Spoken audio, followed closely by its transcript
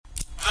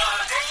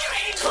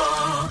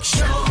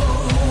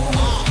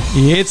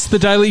It's the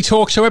Daily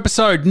Talk Show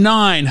episode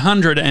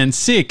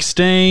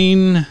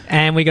 916.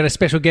 And we got a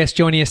special guest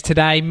joining us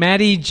today,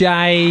 Matty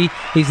J.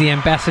 He's the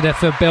ambassador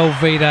for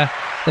Belvita.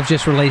 They've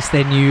just released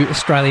their new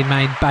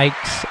Australian-made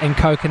bakes and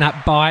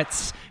coconut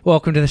bites.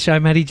 Welcome to the show,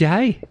 Matty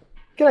J.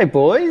 G'day,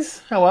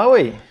 boys. How are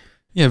we?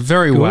 Yeah,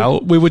 very well.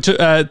 We were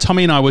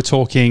Tommy and I were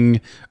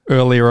talking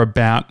earlier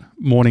about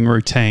morning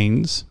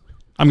routines.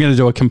 I'm going to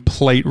do a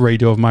complete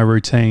redo of my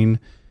routine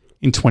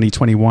in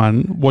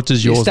 2021. What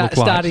does yours look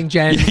like? Starting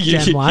Jan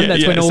 1.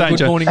 That's when all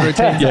good morning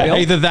routines are built.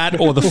 Either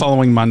that or the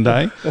following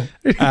Monday.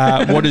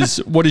 What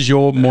does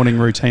your morning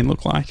routine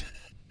look like?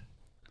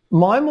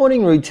 My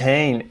morning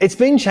routine, it's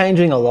been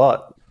changing a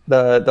lot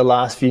the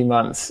last few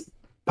months,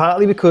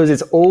 partly because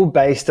it's all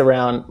based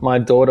around my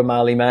daughter,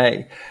 Marley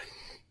May.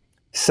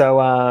 So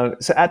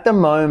at the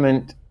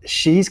moment,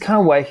 she's kind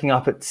of waking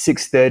up at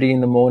 6:30 in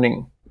the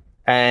morning,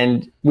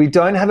 and we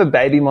don't have a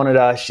baby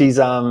monitor. She's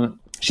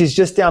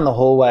just down the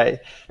hallway.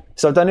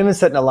 So I don't even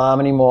set an alarm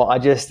anymore. I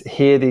just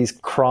hear these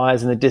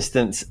cries in the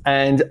distance.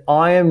 And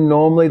I am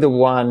normally the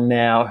one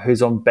now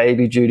who's on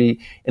baby duty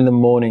in the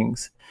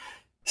mornings.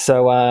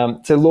 So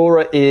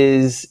Laura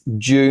is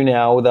due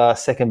now with our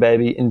second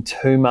baby in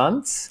 2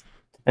 months.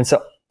 And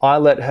so I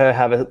let her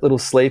have a little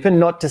sleep, and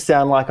not to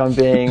sound like I'm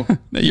being...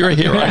 No, you're a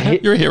hero.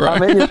 You're a hero.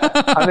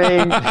 I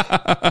mean,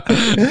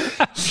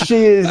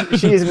 she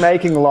is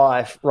making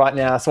life right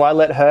now. So I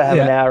let her have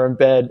an hour in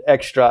bed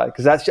extra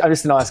because I'm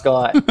just a nice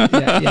guy.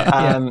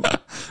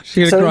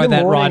 She's going to grow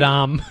that right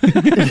arm.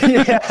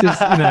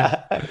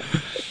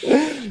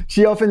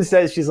 She often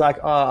says, she's like,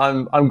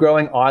 oh, I'm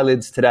growing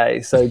eyelids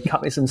today, so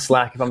cut me some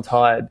slack if I'm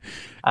tired.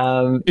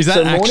 Is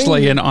that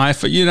actually an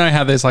iPhone? You know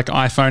how there's like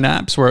iPhone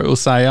apps where it will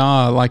say,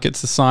 like it's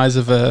the size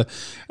of a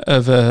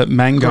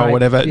mango or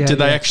whatever. Do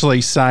they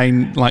actually say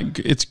like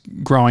it's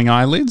growing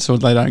eyelids, or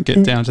they don't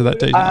get down to that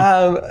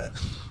detail?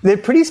 They're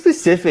pretty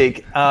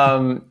specific.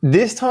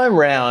 This time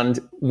round,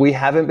 we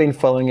haven't been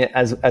following it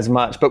as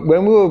much. But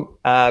when we were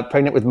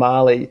pregnant with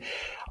Marley,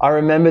 I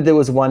remember there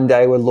was one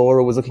day where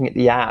Laura was looking at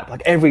the app.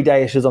 Like every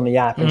day she was on the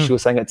app and she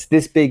was saying, it's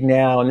this big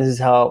now, and this is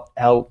how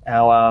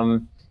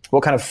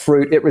what kind of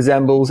fruit it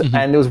resembles. Mm-hmm.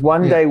 And there was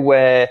one day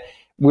where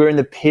we were in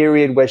the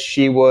period where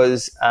she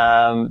was,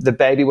 the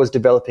baby was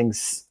developing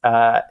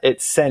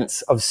its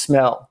sense of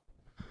smell.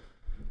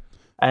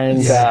 And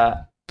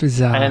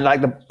bizarre. And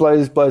like the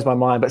blows my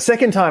mind. But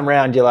second time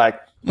round, you're like,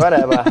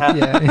 whatever.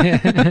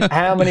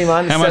 How many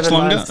months? How much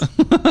longer? Months?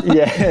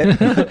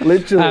 Yeah,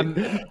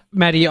 literally.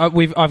 Matty, I've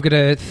got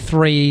a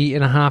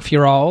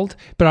 3.5-year-old,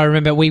 but I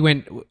remember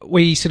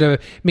we sort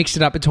of mixed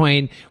it up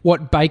between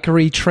what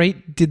bakery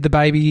treat did the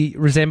baby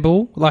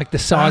resemble, like the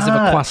size of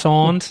a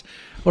croissant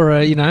or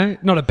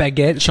not a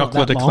baguette.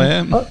 Chocolate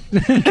eclair.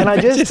 Can I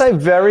just say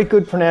very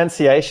good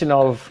pronunciation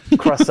of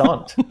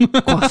croissant?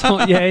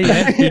 Croissant,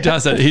 yeah. He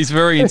does it. He's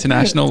very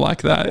international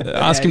like that.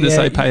 Ask him to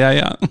say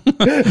paella.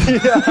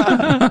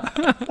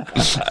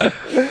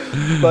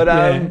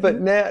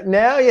 But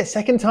now,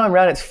 second time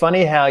round, it's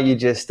funny how you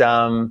just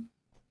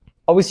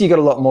obviously you got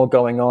a lot more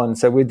going on.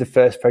 So with the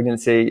first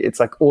pregnancy, it's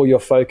like all your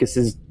focus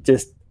is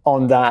just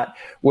on that.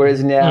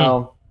 Whereas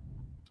now,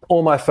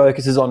 all my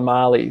focus is on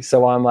Marley.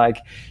 So I'm like,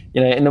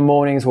 in the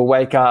mornings we'll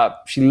wake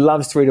up. She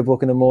loves to read a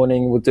book in the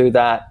morning. We'll do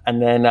that,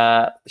 and then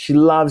she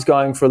loves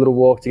going for a little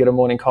walk to get a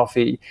morning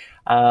coffee.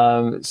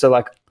 So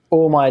like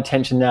all my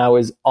attention now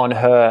is on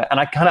her, and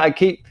I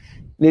keep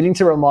needing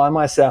to remind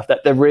myself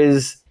that there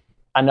is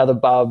another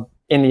bub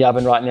in the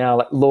oven right now.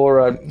 Like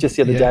Laura just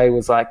the other day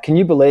was like, can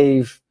you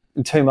believe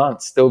in 2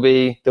 months there'll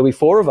be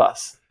 4 of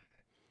us?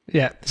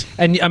 Yeah.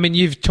 And I mean,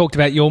 you've talked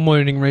about your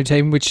morning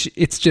routine, which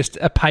it's just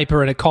a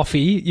paper and a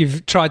coffee.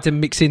 You've tried to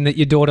mix in that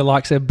your daughter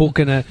likes a book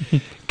and a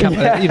cup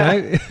of,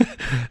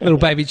 little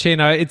baby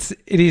chino. It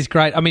is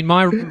great. I mean,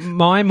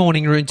 my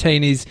morning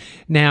routine is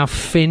now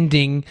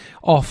fending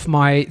off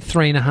my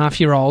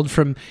 3.5-year-old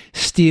from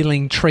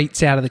stealing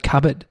treats out of the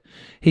cupboard.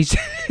 He's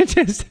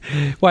just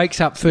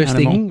wakes up first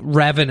thing,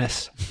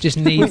 ravenous, just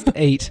needs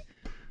to eat.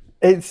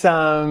 It's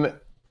kind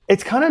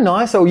of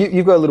nice. Oh,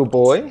 you've got a little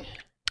boy.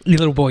 Your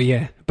little boy,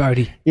 yeah,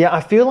 Bodie. Yeah, I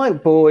feel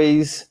like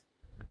boys,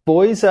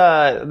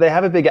 they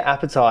have a bigger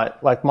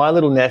appetite. Like my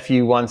little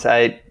nephew once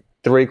ate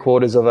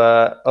 3/4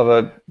 of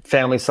a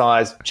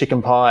family-sized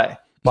chicken pie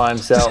by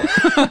himself,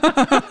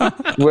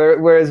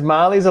 whereas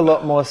Marley's a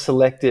lot more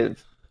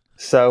selective.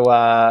 So,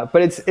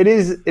 but it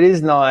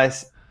is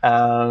nice.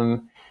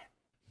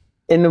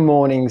 In the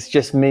mornings,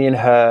 just me and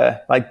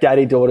her, like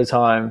daddy-daughter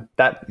time.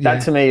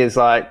 That to me is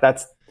like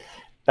that's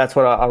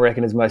what I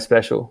reckon is most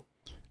special.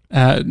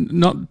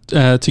 Not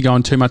to go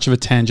on too much of a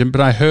tangent,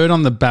 but I heard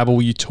on the Babble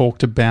you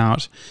talked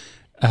about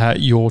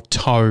your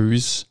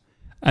toes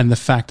and the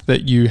fact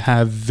that you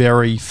have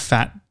very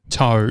fat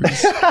toes.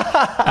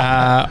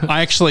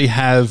 I actually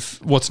have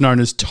what's known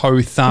as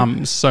toe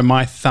thumbs. So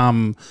my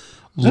thumb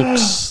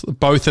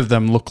both of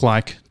them look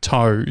like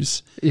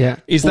toes. Yeah.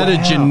 Is that a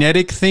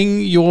genetic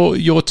thing,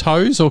 your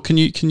toes, or can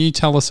you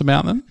tell us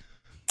about them?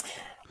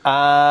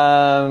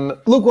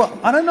 Look,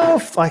 I don't know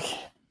if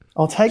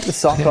I'll take the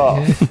sock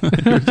off.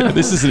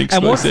 This is an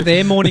And what's exclusive.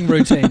 their morning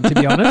routine, to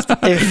be honest?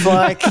 If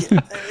like,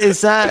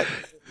 is that?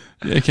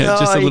 Okay,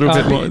 just a little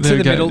bit more. To There the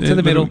we go. middle, to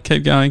the middle.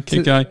 Keep going.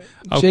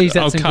 Geez,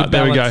 that's in good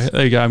There we go. balance.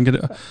 There you go. I'm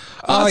gonna.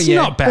 Oh, it's yeah.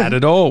 not bad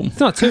at all. It's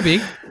not too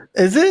big.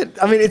 Is it?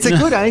 I mean, it's a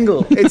good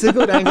angle. It's a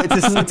good angle. It's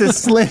a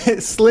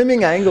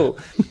slimming angle.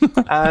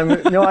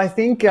 No, I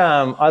think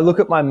I look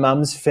at my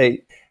mum's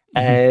feet,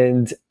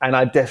 and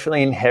I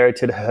definitely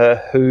inherited her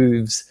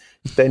hooves.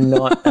 They're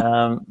not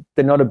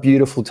a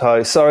beautiful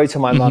toe. Sorry to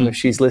my mum if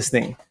she's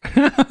listening.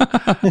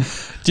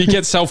 Do you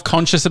get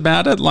self-conscious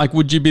about it? Like,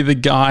 would you be the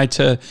guy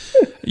to,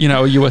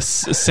 are you a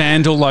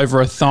sandal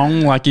over a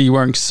thong? Like, are you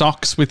wearing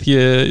socks with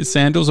your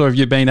sandals, or have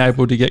you been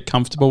able to get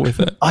comfortable with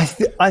it? I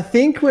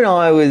think when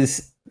I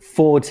was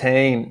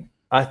 14,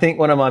 I think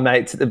one of my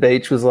mates at the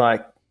beach was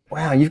like,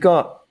 "Wow, you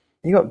got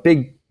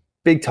big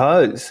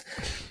toes,"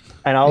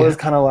 and I was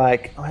kind of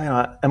like, oh,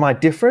 "Am I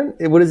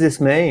different? What does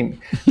this mean?"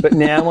 But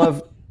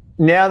now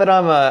that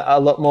I'm a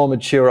lot more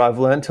mature, I've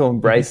learned to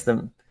embrace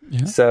them.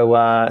 Yeah. So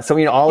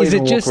I'll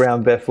even walk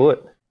around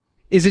barefoot.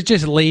 Is it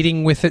just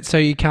leading with it so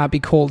you can't be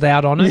called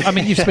out on it? I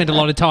mean, you've spent a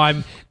lot of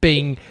time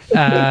being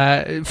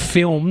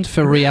filmed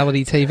for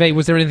reality TV.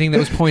 Was there anything that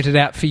was pointed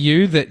out for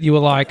you that you were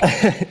like,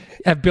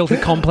 have built a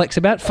complex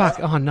about?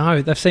 Fuck, oh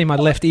no, they've seen my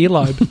left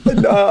earlobe.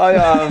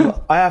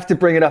 No, I have to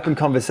bring it up in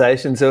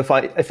conversation. So if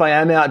I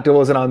am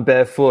outdoors and I'm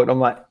barefoot, I'm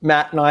like,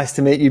 "Matt, nice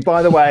to meet you.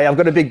 By the way, I've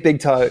got a big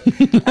toe,"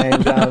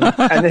 and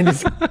then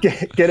just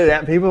get it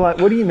out. People are like,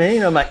 "What do you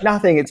mean?" I'm like,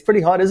 "Nothing. It's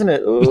pretty hot, isn't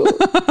it?"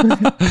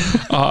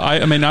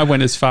 I mean, I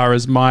went as far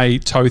as my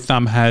toe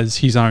thumb has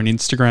his own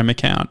Instagram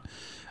account.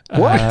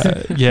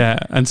 What? Yeah,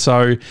 and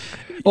so.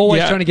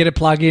 Always trying to get a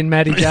plug in,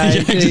 Matty J.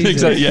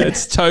 Exactly. Yeah,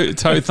 it's toe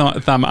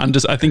thumb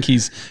I think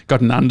he's got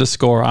an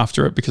underscore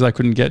after it because I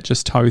couldn't get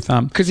just toe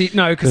thumb. Because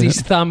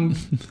his thumb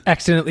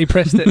accidentally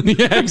pressed it.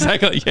 Yeah,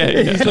 exactly. Yeah.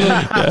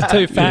 It's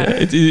too fat. Yeah,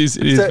 it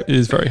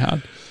is very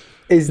hard.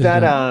 Is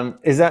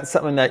that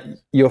something that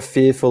you're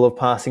fearful of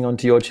passing on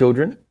to your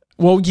children?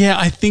 Well, yeah,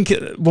 I think.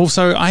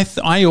 So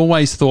I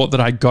always thought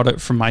that I got it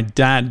from my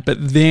dad,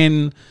 but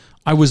then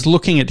I was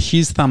looking at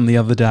his thumb the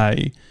other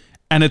day.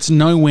 And it's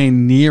nowhere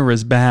near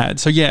as bad.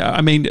 So, yeah,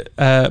 I mean,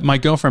 my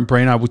girlfriend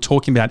Brie and I were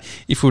talking about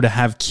if we were to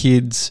have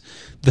kids,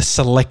 the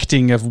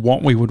selecting of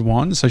what we would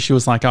want. So she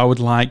was like, I would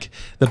like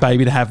the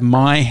baby to have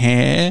my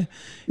hair,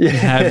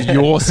 have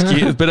your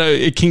skin. But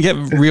it can get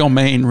real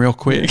mean real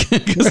quick.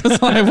 Because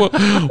it's like, well,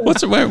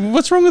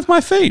 what's wrong with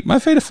my feet? My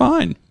feet are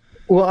fine.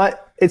 Well,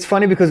 it's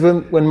funny because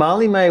when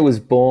Marley May was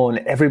born,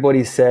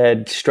 everybody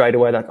said straight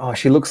away, like, "Oh,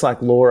 she looks like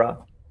Laura."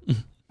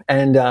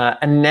 And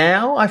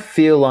now I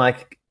feel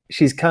like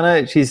she's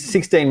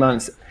 16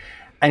 months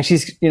and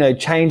she's,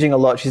 changing a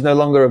lot. She's no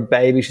longer a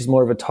baby. She's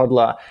more of a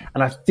toddler.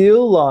 And I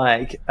feel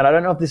like, and I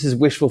don't know if this is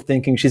wishful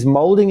thinking, she's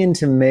molding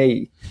into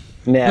me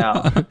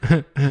now.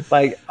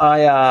 Like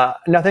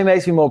nothing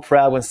makes me more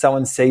proud when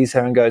someone sees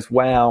her and goes,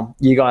 "Wow,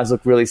 you guys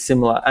look really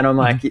similar." And I'm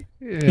like,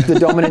 the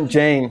dominant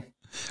gene.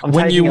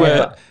 When you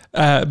were,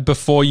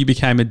 before you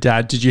became a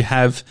dad, did you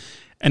have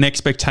an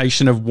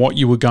expectation of what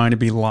you were going to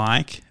be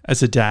like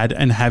as a dad,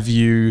 and have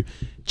you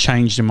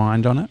changed your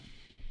mind on it?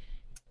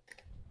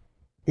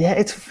 Yeah,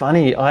 it's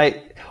funny.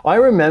 I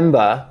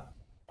remember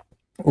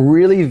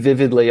really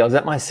vividly, I was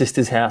at my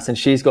sister's house and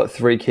she's got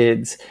 3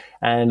 kids,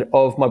 and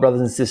of my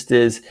brothers and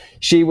sisters,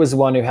 she was the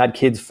one who had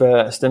kids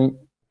first. And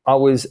I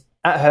was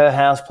at her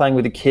house playing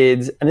with the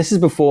kids, and this is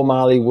before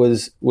Marley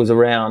was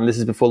around. This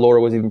is before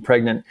Laura was even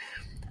pregnant.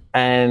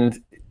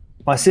 And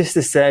my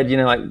sister said,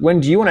 like,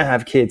 "When do you want to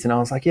have kids?" And I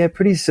was like, "Yeah,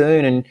 pretty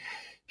soon." And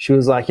she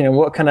was like,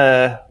 what kind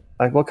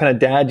of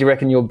dad do you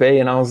reckon you'll be?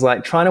 And I was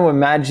like, trying to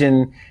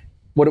imagine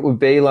what it would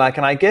be like.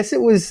 And I guess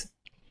it was,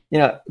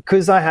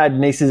 because I had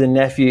nieces and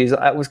nephews,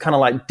 I was kind of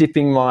like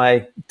dipping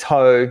my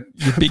toe,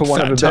 big for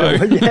one fat of a toe.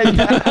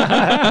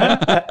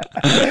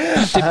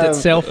 Dipped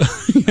itself.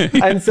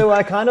 And so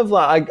I kind of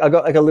like, I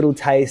got like a little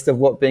taste of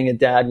what being a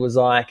dad was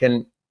like.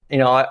 And,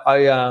 I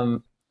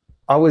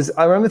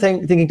remember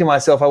thinking to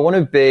myself, I want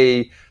to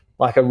be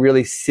like a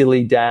really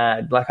silly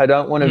dad. Like, I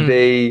don't want to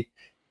be,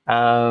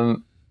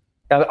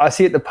 I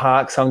see at the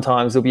park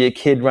sometimes there'll be a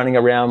kid running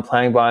around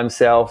playing by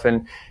himself,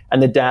 and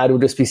the dad will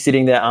just be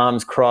sitting there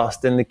arms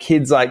crossed, and the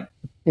kid's like,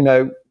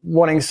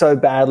 wanting so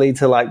badly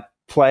to like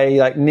play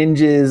like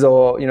ninjas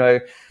or,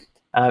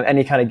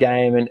 any kind of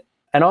game. And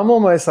I'm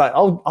almost like,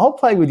 I'll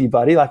play with you,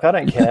 buddy. Like, I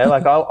don't care.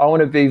 Like, I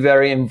want to be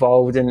very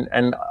involved,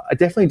 and I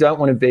definitely don't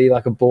want to be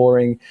like a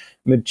boring,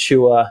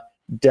 mature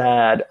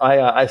dad.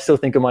 I still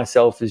think of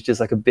myself as just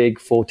like a big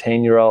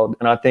 14-year-old.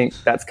 And I think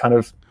that's kind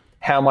of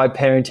how my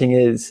parenting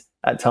is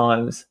at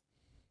times.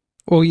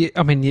 Well, you're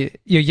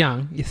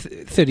young. You're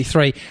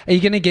 33. Are you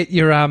going to get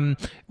your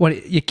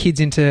kids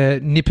into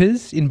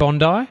Nippers in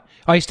Bondi?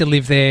 I used to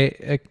live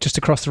there just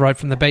across the road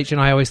from the beach, and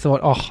I always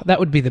thought, oh, that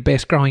would be the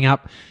best growing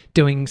up,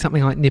 doing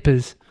something like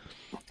Nippers.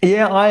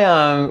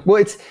 Yeah,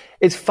 well,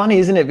 it's funny,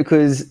 isn't it?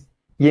 Because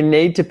you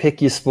need to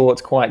pick your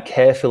sports quite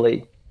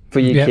carefully for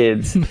your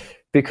kids.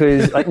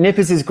 because like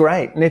Nippers is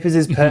great. Nippers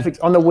is perfect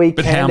on the weekend.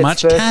 But how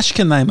much cash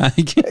can they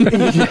make?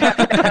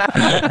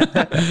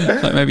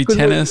 Like maybe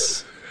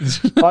tennis.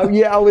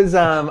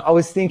 I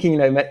was thinking,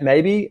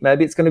 maybe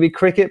it's going to be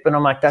cricket, but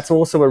I'm like, that's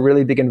also a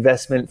really big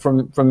investment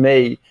from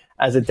me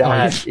as a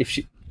dad.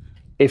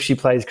 If she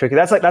plays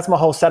cricket, that's my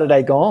whole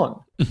Saturday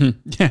gone.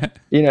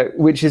 Yeah,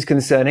 which is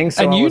concerning.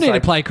 So and you need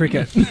to play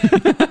cricket.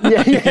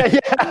 yeah.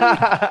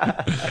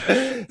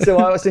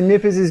 So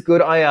Nippers is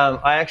good.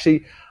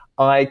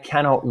 I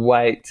cannot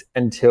wait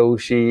until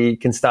she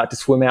can start to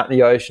swim out in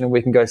the ocean and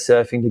we can go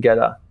surfing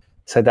together.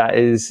 So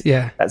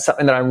that's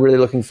something that I'm really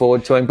looking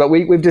forward to. But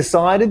we've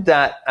decided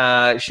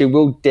that she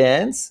will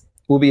dance,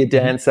 will be a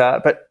dancer,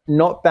 but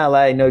not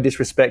ballet. No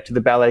disrespect to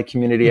the ballet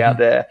community out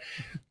there,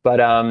 but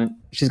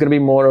she's going to be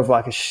more of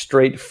like a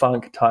street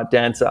funk type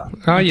dancer.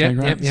 Oh yeah,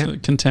 okay, yeah. So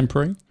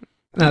contemporary.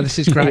 No, this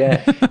is great.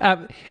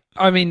 Yeah.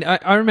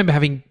 I remember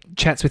having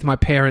chats with my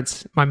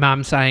parents, my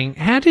mum saying,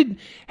 how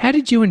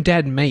did you and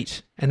Dad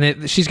meet? And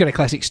then she's got a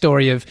classic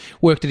story of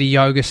worked at a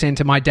yoga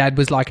centre. My dad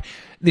was like,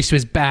 this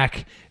was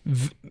back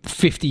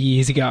 50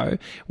 years ago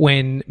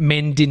when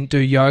men didn't do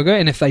yoga,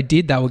 and if they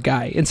did, they were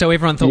gay. And so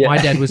everyone thought my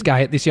dad was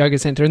gay at this yoga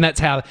centre, and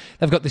that's how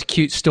they've got this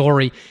cute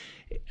story.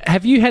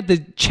 Have you had the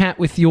chat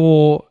with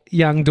your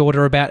young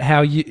daughter about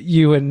how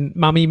you and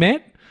Mummy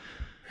met?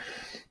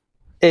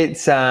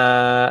 It's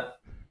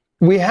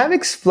we have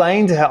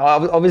explained to her.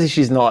 Obviously,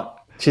 she's not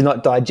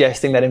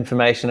digesting that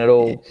information at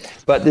all.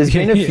 But there's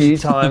been a few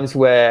times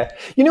where,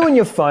 when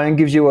your phone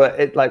gives you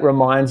it like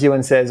reminds you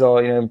and says,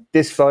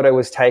 this photo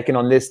was taken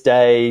on this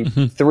day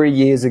 3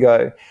 years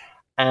ago.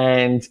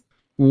 And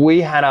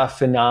we had our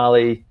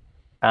finale,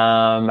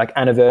 like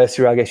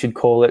anniversary, I guess you'd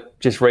call it,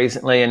 just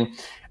recently. And,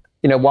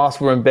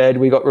 whilst we were in bed,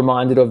 we got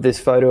reminded of this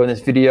photo and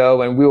this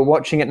video, and we were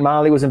watching it.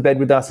 Marley was in bed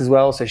with us as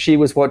well. So she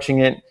was watching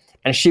it,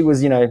 and she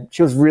was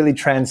really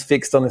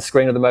transfixed on the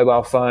screen of the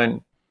mobile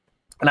phone.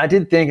 And I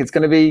did think it's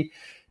going to be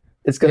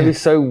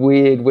so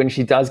weird when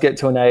she does get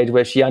to an age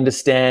where she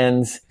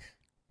understands,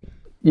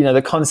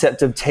 the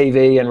concept of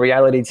TV and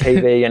reality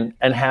TV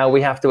and how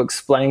we have to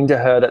explain to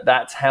her that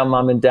that's how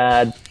Mum and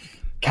Dad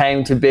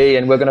came to be.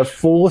 And we're going to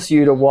force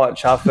you to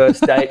watch our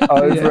first date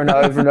over and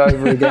over and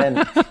over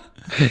again.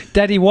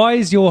 Daddy, why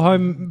is your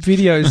home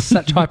videos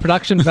such high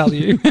production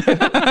value? Who's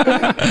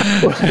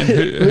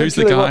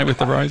the guy with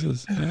the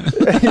roses?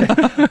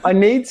 Yeah. I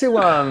need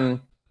to...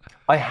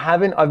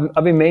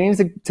 I've been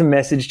meaning to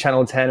message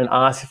Channel 10 and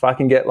ask if I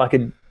can get like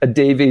a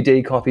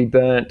DVD copy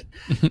burnt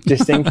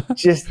just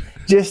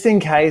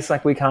in case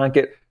like we can't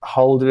get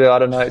hold of it. I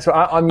don't know. So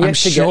I'm yet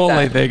to get that.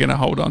 Surely they're going to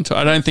hold on to it.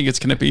 I don't think it's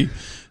going to be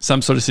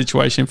some sort of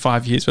situation in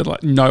 5 years where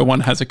like no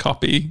one has a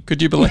copy.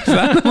 Could you believe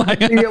that?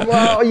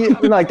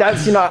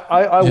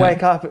 I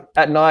wake up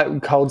at night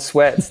with cold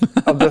sweats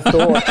of the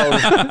thought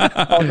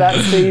of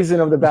that season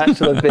of The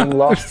Bachelor being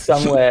lost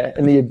somewhere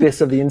in the abyss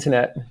of the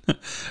internet.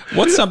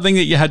 What's something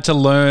that you had to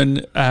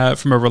learn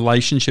from a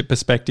relationship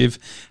perspective,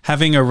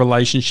 having a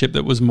relationship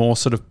that was more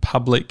sort of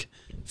public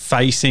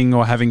facing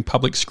or having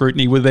public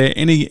scrutiny? Were there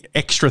any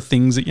extra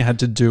things that you had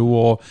to do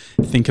or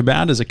think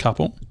about as a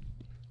couple?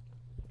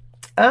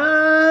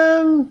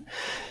 Do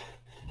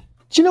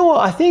you know what?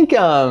 I think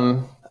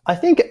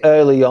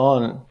early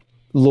on,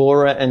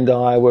 Laura and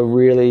I were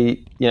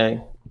really,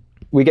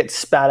 we get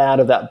spat out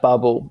of that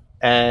bubble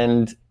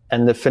and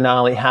the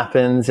finale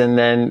happens, and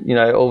then,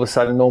 all of a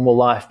sudden normal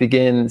life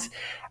begins.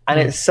 And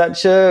it's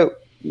such a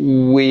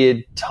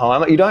weird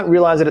time. You don't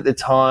realize it at the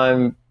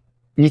time.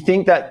 You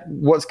think that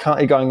what's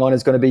currently going on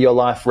is going to be your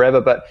life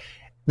forever, but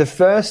the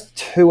first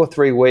 2 or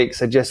 3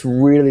 weeks are just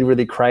really,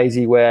 really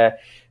crazy where,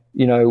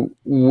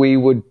 we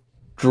would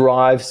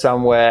drive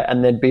somewhere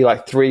and there'd be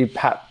like 3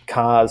 PAP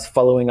cars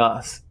following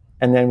us,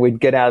 and then we'd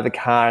get out of the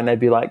car and they'd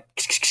be like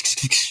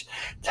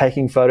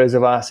taking photos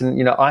of us.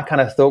 And, I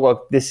kind of thought,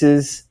 well, this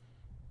is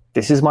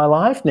my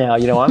life now.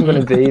 I'm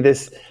going to be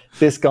this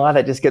guy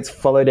that just gets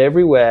followed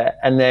everywhere.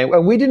 And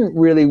we didn't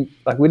really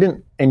we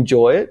didn't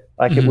enjoy it.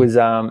 Like it was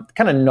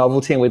kind of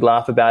novelty and we'd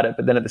laugh about it.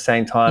 But then at the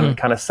same time, it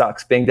kind of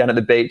sucks being down at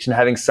the beach and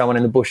having someone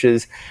in the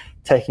bushes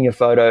taking a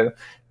photo.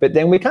 But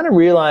then we kind of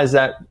realized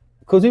that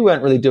because we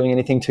weren't really doing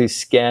anything too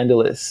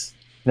scandalous,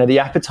 the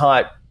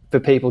appetite for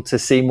people to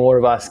see more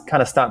of us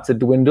kind of start to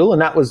dwindle.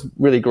 And that was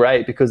really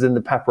great because then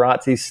the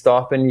paparazzi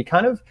stop and you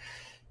kind of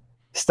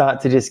start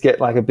to just get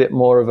like a bit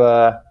more of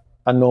a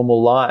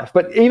normal life.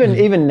 But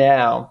even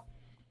now,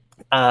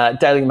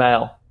 Daily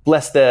Mail,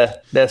 bless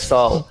their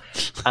soul.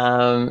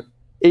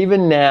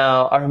 Even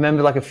now, I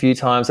remember like a few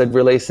times I'd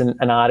release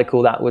an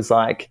article that was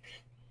like,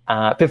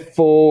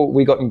 before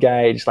we got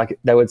engaged, like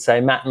they would say,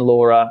 Matt and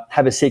Laura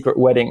have a secret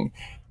wedding.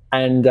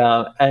 And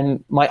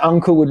my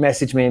uncle would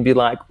message me and be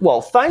like,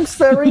 well, thanks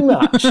very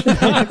much. Well,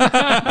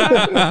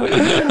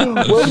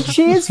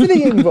 cheers for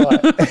the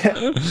invite.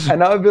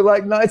 And I would be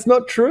like, no, it's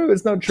not true.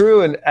 It's not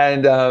true.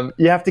 And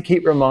you have to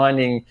keep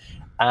reminding,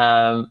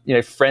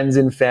 friends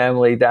and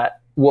family that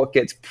what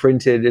gets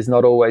printed is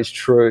not always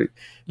true.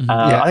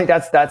 I think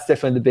that's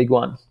definitely the big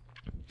one.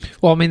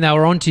 Well, I mean, they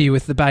were onto you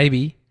with the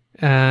baby.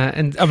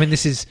 And I mean,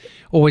 this is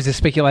always a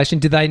speculation.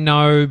 Did they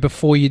know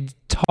before you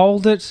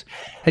told it?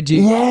 Had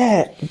you?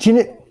 Yeah. Do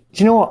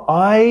you know what?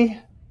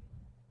 I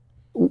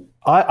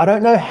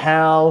don't know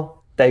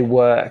how they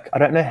work. I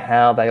don't know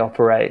how they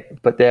operate,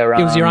 but they're...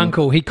 It was your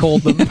uncle. He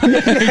called them.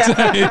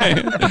 Exactly.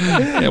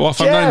 Yeah, well,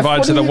 if I'm not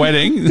invited to the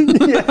wedding...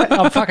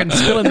 I'm fucking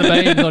spilling the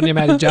beans on you,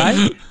 Matty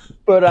J.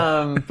 But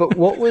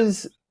what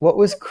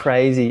was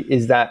crazy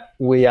is that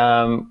we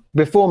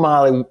before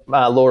Marley,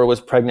 Laura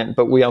was pregnant,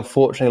 but we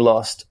unfortunately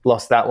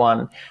lost that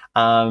one,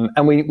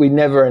 and we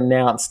never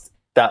announced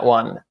that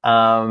one.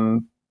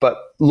 But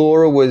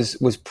Laura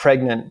was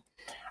pregnant,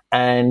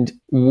 and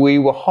we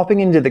were hopping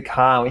into the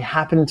car, and we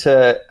happened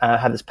to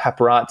have this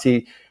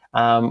paparazzi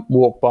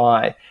walk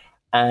by,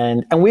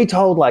 and we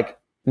told like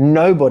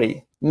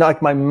nobody,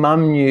 like my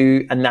mum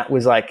knew, and that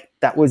was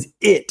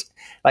it,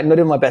 like not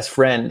even my best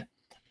friend.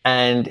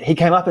 And he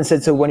came up and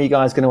said, "So when are you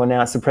guys going to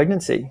announce the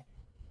pregnancy?"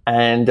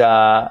 And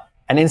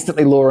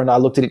instantly Laura and I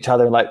looked at each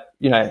other and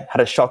had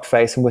a shocked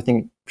face, and we're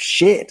thinking,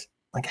 shit,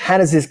 like how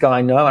does this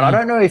guy know? And I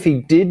don't know if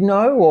he did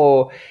know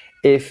or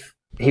if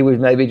he was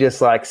maybe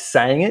just like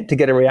saying it to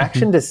get a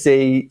reaction to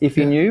see if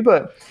he knew,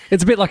 but...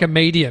 It's a bit like a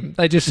medium.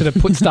 They just sort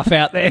of put stuff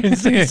out there and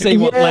see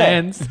what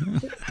lands.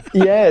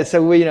 Yeah,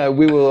 so we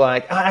were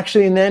like,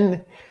 actually, and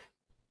then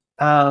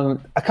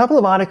a couple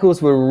of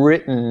articles were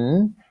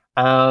written...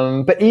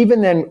 but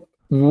even then,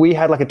 we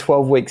had like a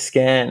 12-week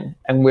scan,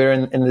 and we're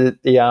in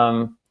the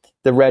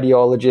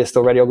radiologist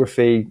or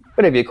radiography,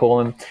 whatever you call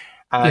them,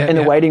 in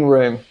the waiting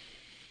room.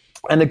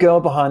 And the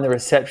girl behind the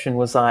reception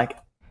was like,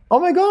 "Oh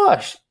my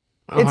gosh,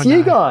 it's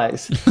you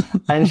guys!"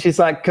 And she's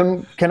like,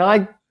 "Can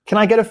I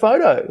get a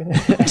photo?"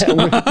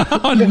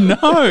 Oh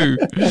no!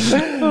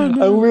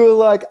 And we were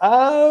like,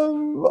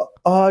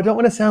 I don't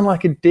want to sound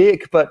like a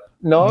dick, but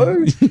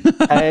no.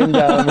 And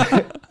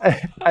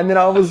then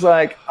I was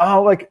like,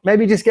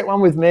 maybe just get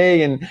one with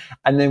me. And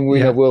then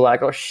we were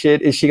like, oh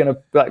shit, is she going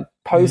to like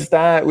post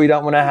that? We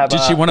don't want to have.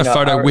 Did she want a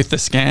photo with the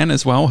scan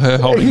as well? Her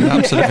holding it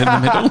up sort of in the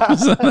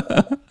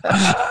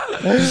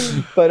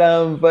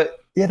middle. But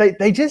yeah, they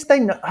I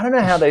don't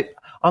know how they.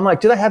 I'm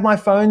like, do they have my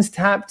phones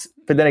tapped?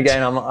 But then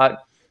again, I'm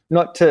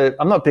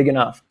not big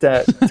enough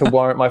to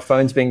warrant my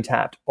phone's being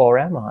tapped, or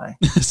am I?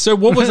 So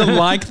what was it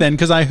like then?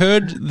 Because I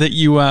heard that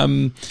you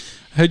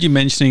heard you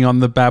mentioning on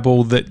the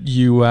Babble that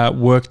you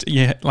worked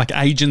like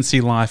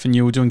agency life, and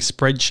you were doing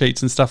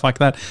spreadsheets and stuff like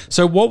that.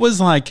 So what was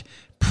like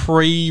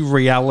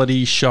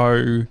pre-reality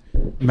show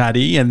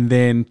Matty and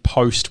then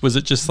post? Was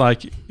it just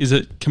like, is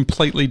it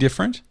completely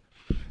different?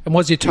 And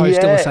was your toe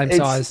still the same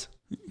size?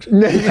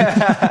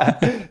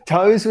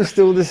 Toes were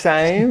still the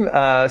same,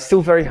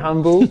 still very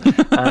humble.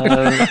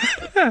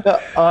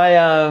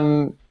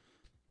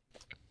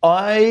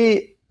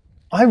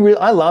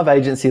 I love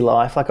agency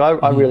life. Like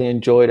I really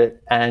enjoyed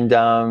it, and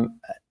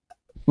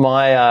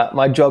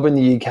my job in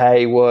the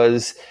UK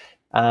was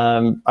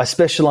I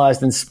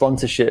specialised in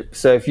sponsorship.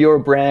 So if you're a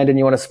brand and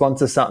you want to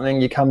sponsor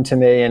something, you come to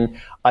me and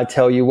I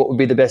tell you what would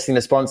be the best thing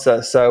to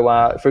sponsor. So,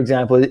 for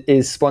example,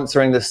 is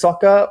sponsoring the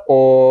soccer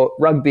or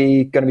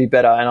rugby going to be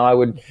better? And I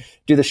would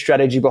do the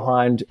strategy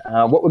behind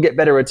what would get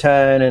better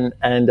return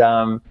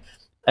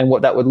and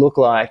what that would look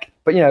like.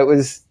 But, it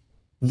was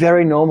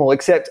very normal,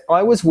 except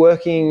I was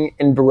working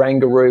in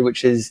Barangaroo,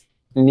 which is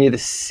near the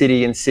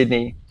city in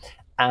Sydney.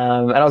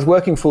 And I was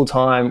working full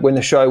time when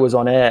the show was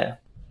on air.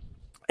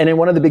 And in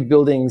one of the big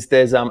buildings,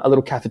 there's a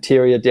little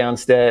cafeteria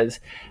downstairs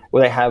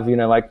where they have,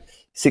 like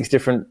 6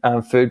 different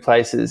food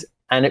places.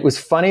 And it was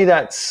funny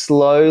that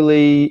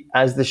slowly,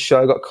 as the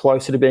show got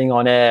closer to being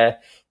on air,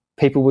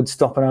 people would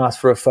stop and ask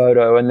for a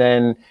photo. And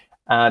then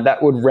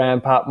that would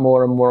ramp up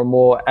more and more and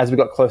more as we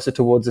got closer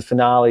towards the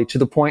finale, to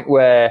the point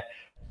where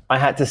I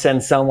had to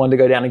send someone to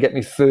go down and get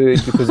me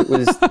food, because it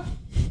was,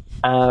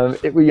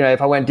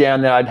 if I went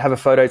down there, I'd have a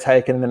photo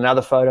taken and then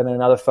another photo and then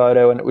another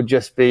photo, and it would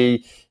just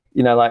be,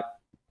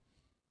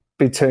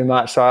 be too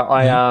much. So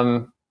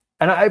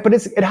but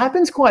it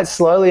happens quite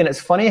slowly, and it's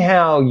funny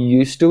how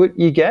used to it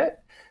you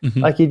get. Mm-hmm.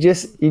 Like you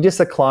just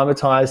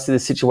acclimatize to the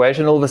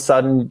situation. All of a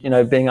sudden,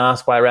 being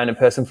asked by a random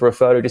person for a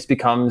photo just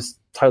becomes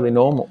totally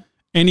normal.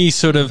 Any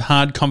sort of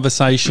hard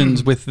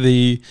conversations with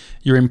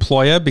your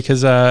employer?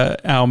 Because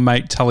our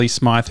mate Tully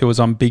Smythe, who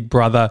was on Big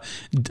Brother,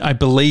 I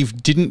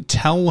believe didn't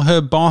tell her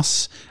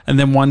boss, and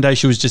then one day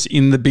she was just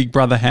in the Big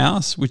Brother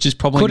house, which is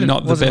probably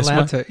not the best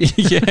way.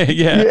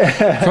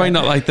 Yeah. Probably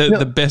not like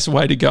the best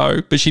way to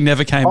go. But she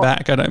never came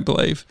back, I don't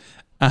believe.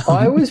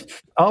 I was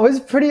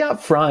pretty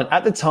upfront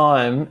at the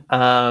time.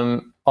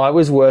 I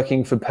was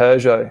working for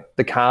Peugeot,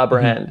 the car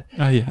brand.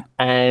 Oh yeah,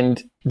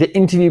 and the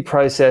interview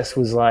process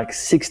was like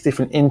 6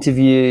 different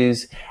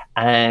interviews,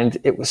 and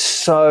it was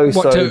so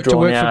drawn out. To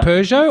work for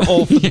Peugeot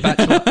or for The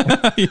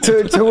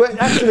Bachelor? to work,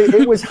 actually,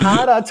 it was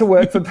harder to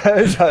work for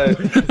Peugeot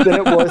than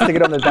it was to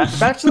get on The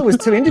Bachelor. Was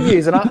 2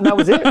 interviews, and that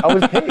was it. I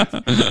was picked.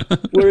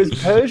 Whereas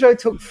Peugeot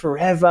took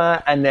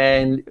forever, and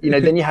then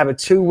then you have a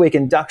 2-week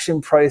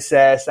induction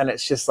process, and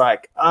it's just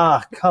like,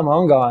 come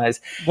on, guys.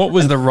 What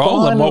was the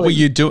role, and what were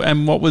you doing,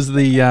 and what was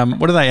the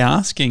what are they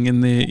asking in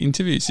the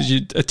interviews? Did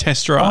you a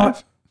test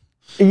drive?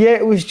 Yeah,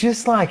 it was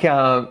just like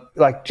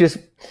just,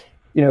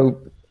 you know,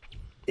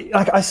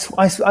 like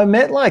I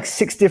met like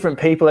 6 different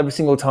people every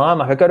single time.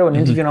 Like I go to an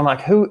interview and I'm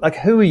like, who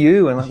are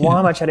you? And like, why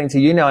am I chatting to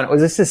you now? And it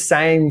was just the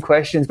same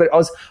questions, but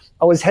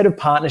I was head of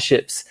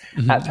partnerships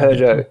at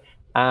Peugeot.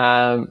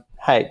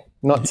 Hey,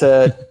 not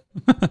to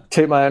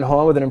toot my own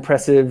horn with an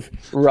impressive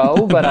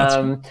role,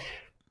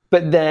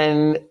 but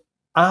then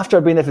after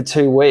I'd been there for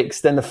 2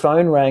 weeks, then the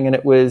phone rang and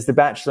it was The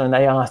Bachelor, and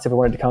they asked if I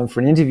wanted to come for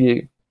an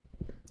interview.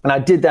 And I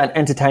did that,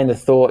 entertain the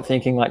thought,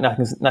 thinking like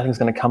nothing's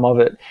going to come of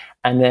it.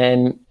 And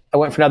then I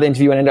went for another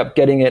interview and ended up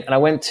getting it. And I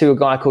went to a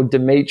guy called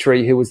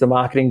Dimitri, who was the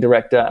marketing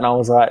director. And I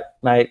was like,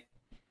 mate,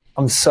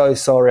 I'm so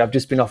sorry. I've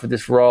just been offered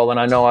this role. And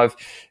I know I've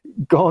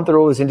gone through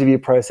all this interview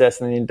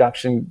process and the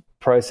induction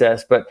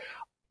process, but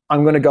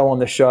I'm going to go on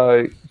the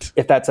show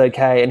if that's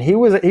okay. And he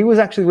was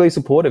actually really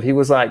supportive. He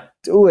was like,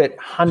 do it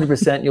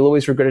 100%. You'll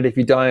always regret it if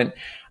you don't.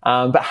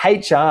 But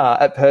HR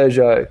at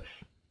Peugeot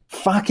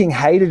fucking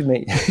hated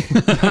me.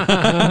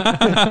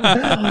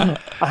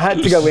 I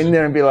had to go in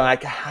there and be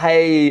like,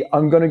 hey,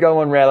 I'm going to go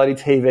on reality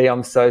TV.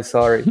 I'm so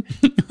sorry.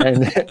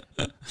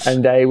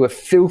 And they were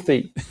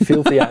filthy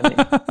at me.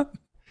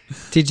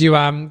 Did you,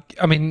 I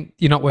mean,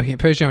 you're not working at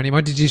Peugeot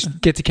anymore. Did you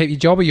get to keep your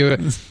job, or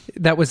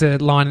that was a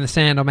line in the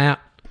sand, I'm out?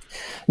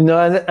 No,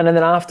 and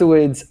then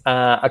afterwards,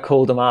 I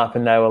called them up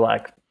and they were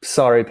like,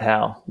 sorry,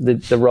 pal,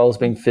 the role's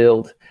been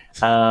filled.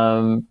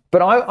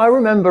 But I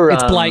remember...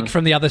 It's Blake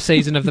from the other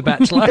season of The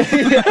Bachelor.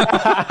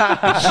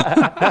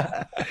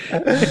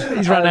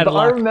 He's run out of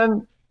luck.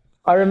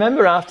 I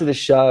remember after the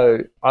show,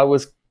 I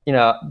was,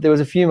 there was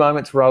a few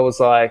moments where I was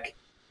like,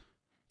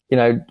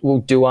 well,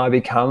 do I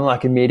become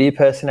like a media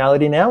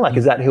personality now? Like,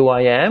 is that who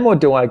I am, or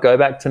do I go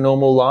back to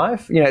normal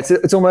life?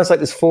 It's almost like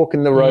this fork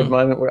in the road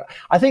moment where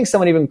I think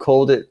someone even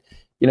called it,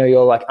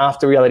 you're like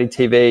after reality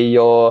TV,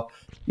 you're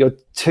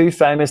too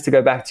famous to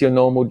go back to your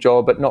normal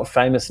job, but not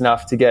famous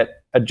enough to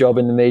get a job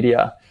in the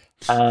media.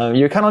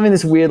 You're kind of in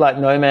this weird like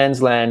no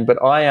man's land.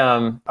 But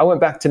I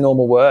went back to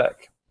normal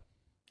work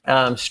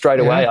straight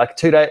away. Like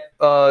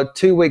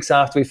 2 weeks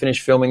after we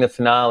finished filming the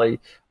finale,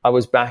 I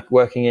was back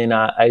working in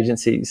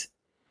agencies.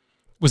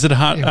 Was it a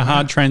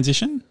hard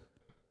transition?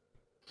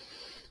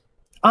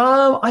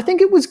 I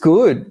think it was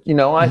good.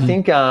 I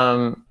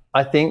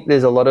think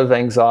there's a lot of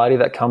anxiety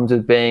that comes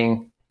with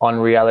being on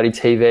reality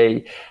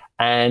TV.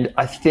 And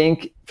I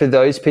think for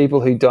those people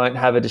who don't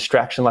have a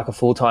distraction like a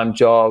full-time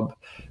job,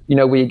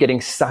 where you're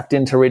getting sucked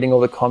into reading all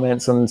the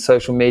comments on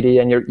social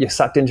media and you're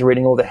sucked into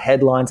reading all the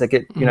headlines that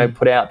get,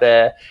 put out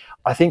there,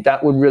 I think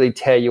that would really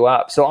tear you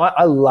up. So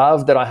I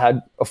love that I had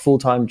a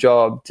full-time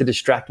job to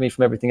distract me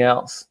from everything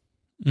else.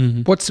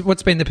 Mm-hmm.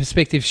 What's been the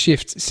perspective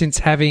shift since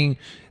having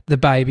the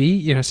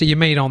baby? So you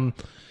meet on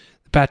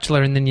The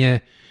Bachelor and then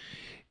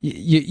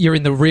you're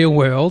in the real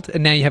world,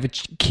 and now you have a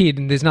kid,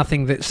 and there's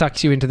nothing that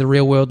sucks you into the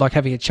real world like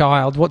having a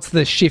child. What's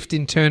the shift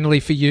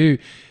internally for you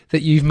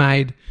that you've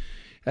made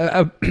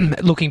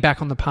looking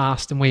back on the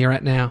past and where you're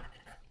at now?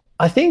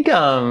 I think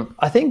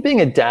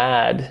being a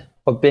dad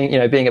or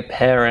being a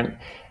parent,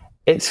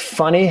 it's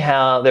funny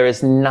how there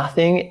is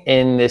nothing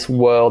in this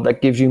world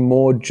that gives you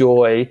more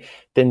joy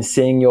than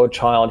seeing your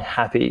child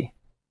happy.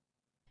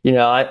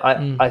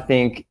 I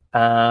think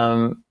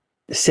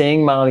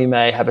seeing Marley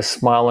May have a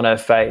smile on her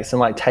face and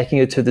like taking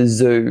her to the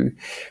zoo,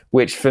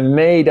 which for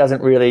me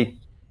doesn't really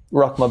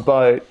rock my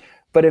boat,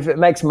 but if it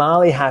makes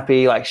Marley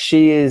happy, like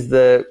she is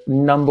the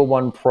number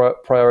one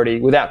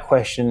priority without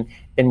question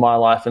in my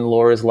life and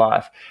Laura's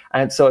life.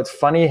 And so it's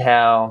funny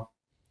how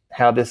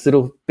this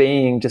little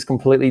being just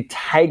completely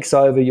takes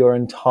over your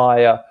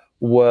entire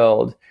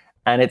world.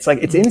 And it's like,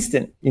 it's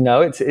instant,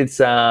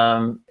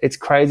 it's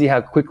crazy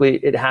how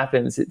quickly it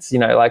happens. It's,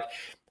 like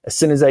as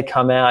soon as they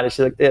come out, it's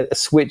like a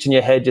switch in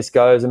your head just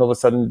goes and all of a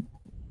sudden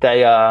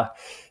they are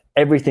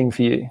everything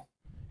for you.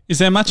 Is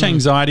there much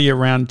anxiety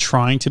around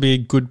trying to be a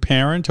good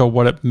parent or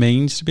what it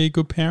means to be a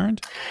good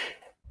parent?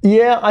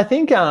 Yeah, I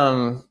think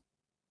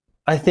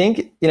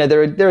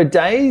there are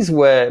days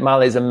where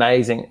Marley's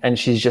amazing and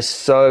she's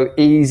just so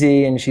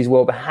easy and she's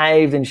well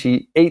behaved and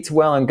she eats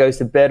well and goes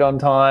to bed on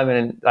time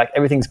and like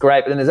everything's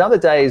great. But then there's other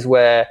days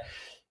where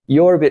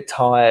you're a bit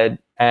tired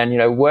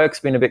and work's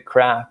been a bit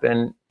crap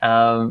and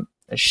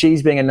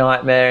she's being a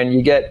nightmare and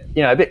you get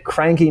a bit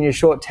cranky and you're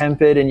short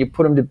tempered and you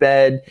put them to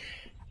bed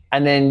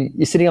and then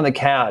you're sitting on the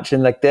couch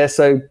and like they're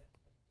so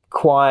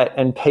quiet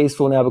and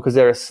peaceful now because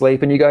they're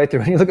asleep, and you go through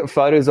and you look at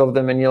photos of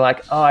them and you're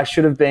like, oh, I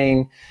should have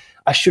been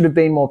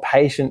more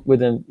patient with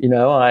them.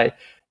 I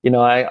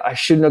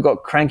shouldn't have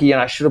got cranky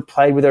and I should have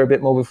played with her a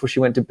bit more before she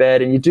went to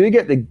bed. And you do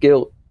get the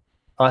guilt,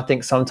 I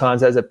think,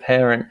 sometimes as a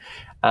parent.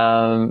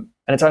 And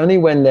it's only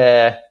when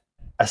they're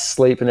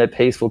asleep and they're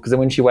peaceful, because then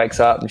when she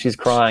wakes up and she's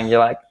crying, you're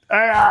like,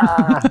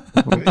 ah.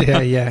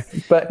 Yeah.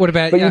 But what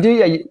about? But you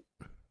do,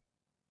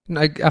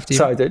 No, after you.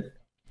 Sorry, dude.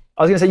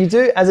 I was going to say, you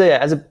do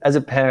as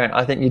a parent.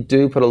 I think you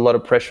do put a lot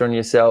of pressure on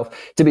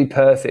yourself to be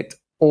perfect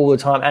all the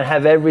time and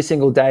have every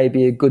single day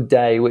be a good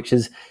day, which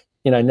is,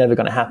 never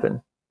going to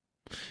happen.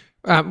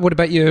 What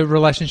about your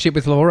relationship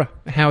with Laura?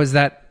 How is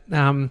that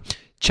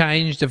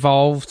changed,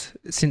 evolved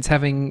since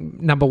having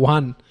number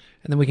one?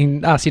 And then we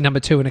can ask you number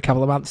two in a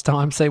couple of months'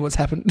 time, see what's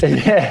happened.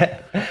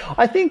 Yeah.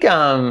 I think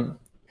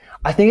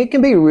it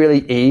can be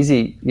really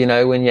easy,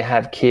 when you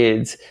have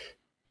kids,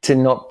 to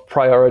not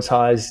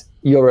prioritize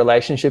your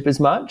relationship as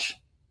much.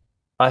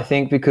 I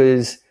think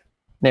because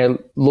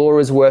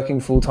Laura's working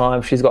full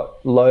time, she's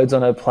got loads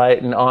on her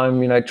plate, and I'm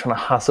trying to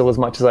hustle as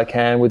much as I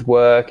can with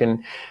work,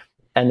 and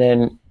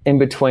then in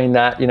between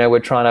that, we're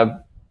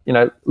trying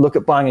to look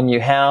at buying a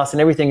new house,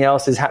 and everything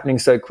else is happening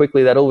so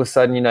quickly that all of a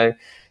sudden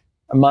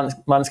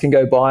months can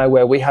go by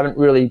where we haven't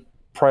really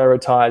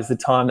prioritized the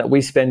time that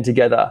we spend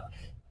together.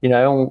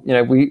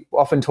 We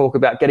often talk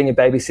about getting a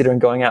babysitter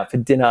and going out for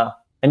dinner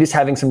and just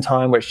having some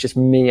time where it's just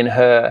me and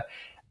her.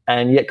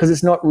 And yet, because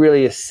it's not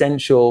really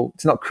essential,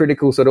 it's not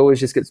critical, so it always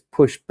just gets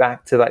pushed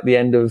back to like the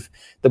end of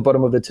the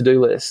bottom of the to-do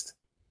list.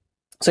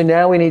 So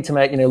now we need to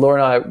make,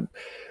 Laura and I,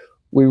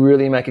 we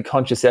really make a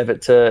conscious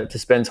effort to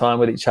spend time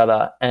with each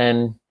other.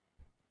 And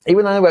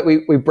even though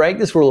we break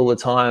this rule all the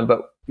time,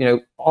 but,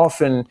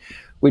 often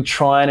we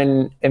try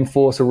and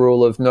enforce a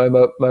rule of no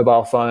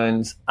mobile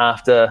phones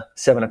after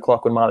 7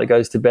 o'clock when Marley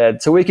goes to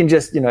bed, so we can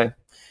just,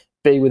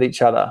 be with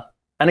each other.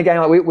 And again,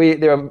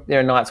 like there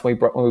are nights when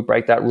we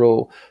break that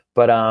rule.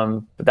 But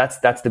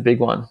that's the big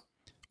one.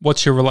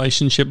 What's your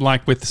relationship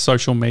like with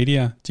social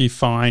media? Do you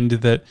find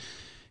that,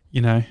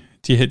 do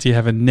you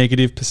have a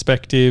negative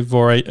perspective,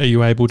 or are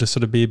you able to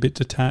sort of be a bit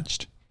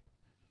detached?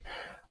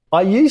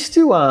 I used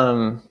to,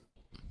 I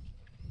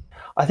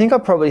think I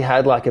probably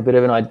had like a bit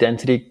of an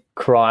identity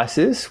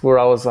crisis where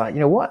I was like,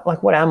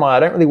 what am I? I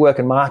don't really work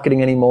in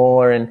marketing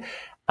anymore, and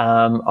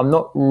I'm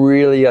not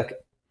really like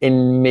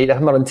in media.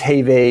 I'm not on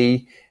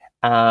TV.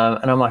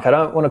 And I'm like, I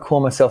don't want to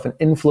call myself an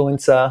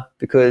influencer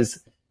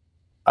because,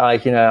 I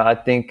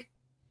think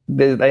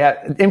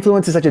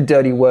influence is such a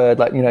dirty word.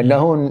 Like,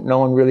 no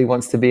one really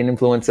wants to be an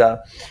influencer.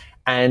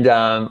 And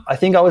I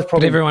think I was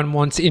probably... But everyone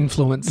wants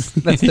influence.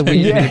 That's the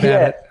weird thing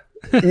about it.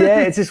 Yeah,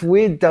 it's this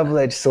weird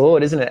double-edged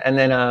sword, isn't it? And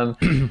then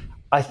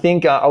I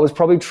think I was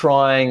probably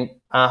trying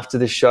after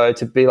the show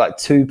to be like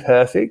too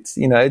perfect,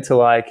 to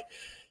like,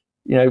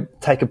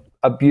 take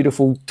a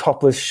beautiful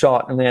topless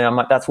shot, and then I'm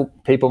like, that's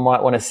what people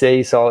might want to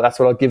see, so that's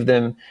what I'll give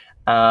them.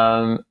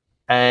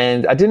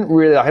 And I didn't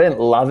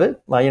love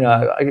it. Like,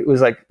 it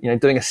was like,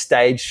 doing a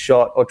stage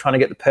shot or trying to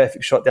get the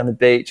perfect shot down the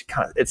beach.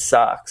 It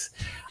sucks.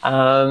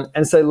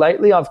 And so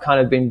lately I've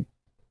kind of been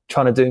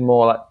trying to do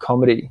more like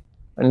comedy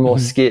and more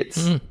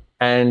skits.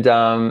 And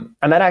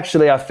that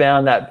actually, I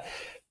found that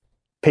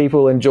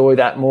people enjoy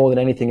that more than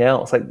anything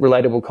else, like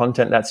relatable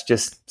content that's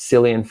just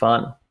silly and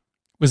fun.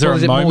 Was there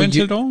a moment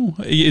at all?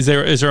 Is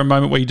there a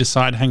moment where you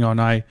decide, hang on,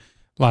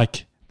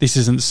 this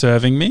isn't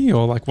serving me,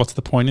 or like, what's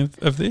the point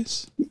of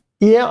this?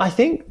 Yeah, I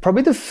think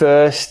probably the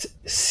first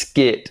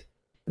skit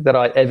that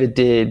I ever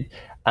did,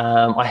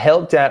 I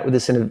helped out with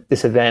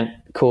this event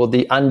called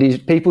the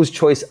People's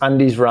Choice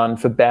Undies Run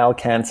for Bowel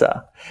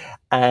Cancer.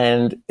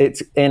 And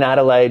it's in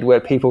Adelaide,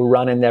 where people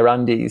run in their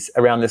undies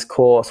around this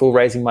course, all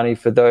raising money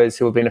for those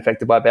who have been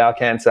affected by bowel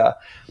cancer.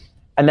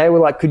 And they were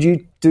like, could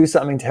you do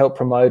something to help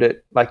promote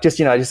it? Like just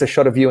a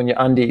shot of you in your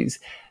undies,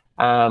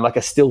 like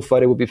a still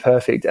photo would be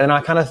perfect. And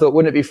I kind of thought,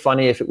 wouldn't it be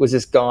funny if it was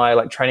this guy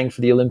like training for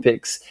the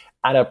Olympics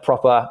at a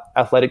proper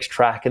athletics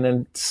track, and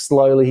then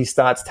slowly he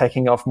starts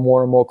taking off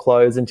more and more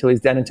clothes until he's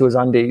down into his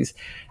undies.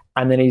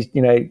 And then he's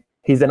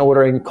then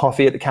ordering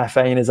coffee at the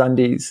cafe in his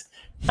undies.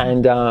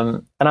 And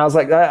I was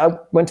like, I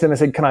went to them and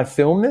said, can I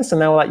film this?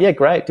 And they were like, yeah,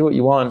 great, do what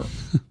you want.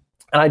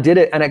 And I did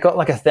it, and it got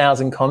like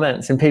 1,000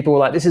 comments, and people were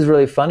like, this is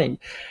really funny.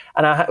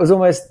 And I was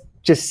almost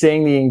just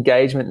seeing the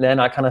engagement then,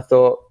 I kind of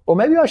thought, well,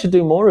 maybe I should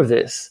do more of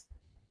this.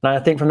 And I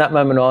think from that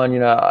moment on,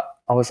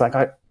 I was like,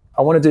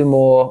 I want to do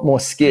more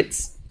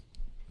skits.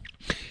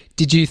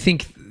 Did you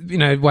think,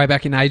 way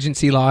back in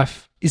agency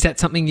life, is that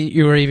something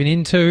you were even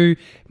into,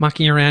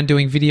 mucking around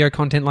doing video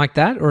content like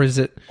that? Or is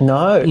it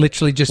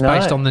literally just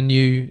based on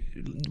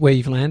where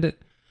you've landed?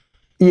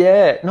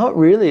 Yeah, not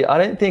really. I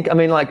don't think,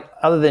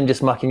 other than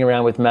just mucking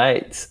around with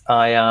mates,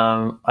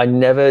 I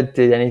never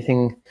did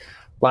anything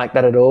like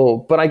that at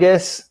all. But I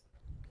guess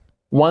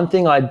one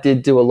thing I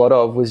did do a lot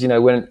of was,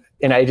 when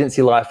in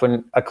agency life,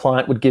 when a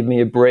client would give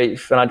me a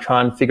brief and I'd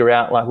try and figure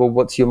out like, well,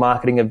 what's your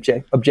marketing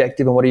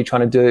objective and what are you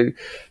trying to do?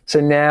 So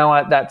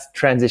now that's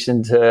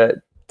transitioned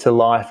to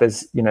life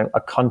as,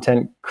 a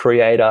content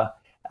creator,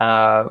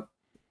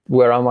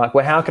 where I'm like,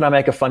 well, how can I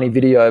make a funny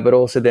video, but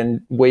also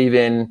then weave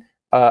in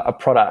a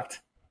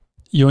product?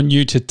 You're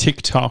new to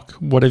TikTok.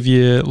 What have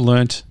you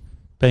learnt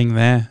being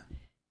there?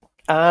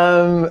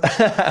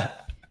 I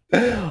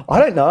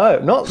don't know.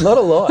 Not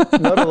a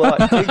lot. Not a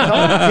lot.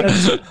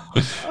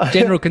 TikTok,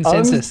 general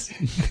consensus.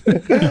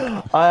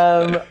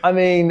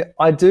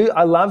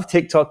 I love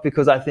TikTok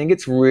because I think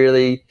it's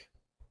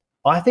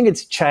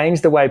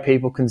changed the way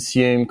people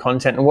consume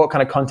content and what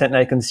kind of content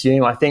they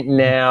consume. I think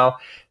now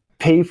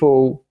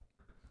people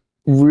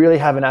really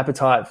have an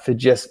appetite for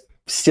just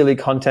silly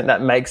content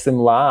that makes them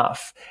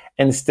laugh,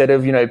 instead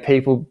of,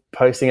 people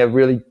posting a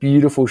really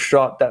beautiful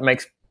shot that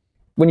makes,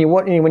 when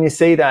you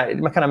see that,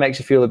 it kind of makes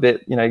you feel a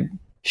bit,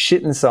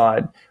 shit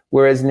inside.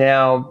 Whereas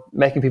now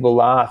making people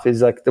laugh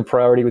is like the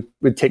priority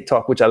with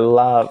TikTok, which I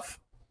love.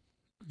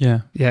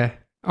 Yeah. Yeah.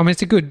 I mean,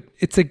 it's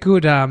a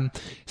good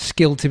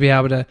skill to be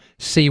able to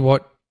see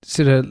what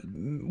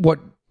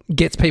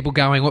gets people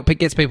going, what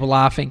gets people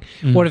laughing.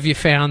 What have you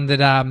found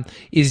that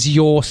is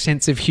your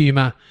sense of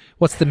humour?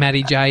 What's the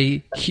Matty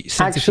J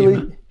sense of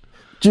humour?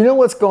 Do you know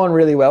what's gone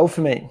really well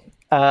for me?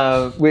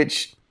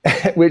 Which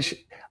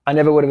I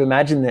never would have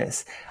imagined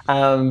this.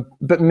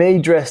 But me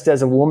dressed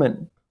as a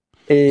woman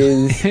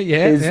is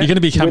you're going to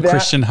become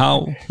Christian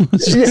Hull. Maybe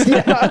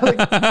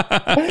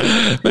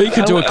you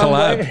could do a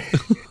collab.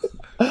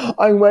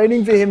 I'm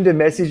waiting for him to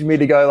message me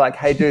to go like,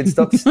 "Hey, dude,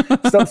 stop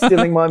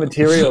stealing my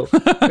material."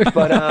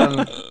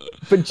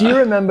 But do you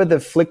remember the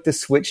flick the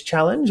switch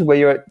challenge where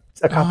you're at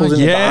a couple's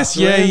in the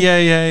bathroom?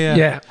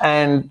 Yeah.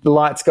 And the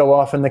lights go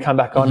off and they come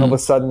back on. All of a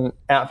sudden,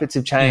 outfits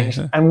have changed.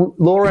 Yeah. And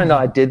Laura and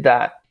I did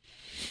that,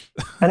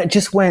 and it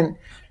just went.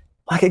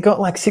 Like it got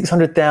like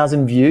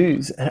 600,000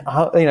 views, and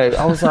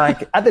I was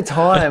like, at the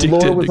time, addicted,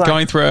 Laura was like,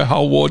 going through her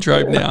whole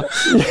wardrobe now. But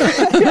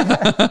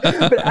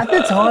at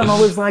the time,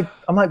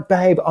 I'm like,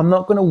 babe, I'm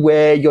not going to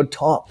wear your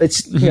top.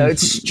 It's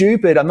it's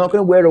stupid. I'm not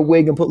going to wear a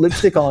wig and put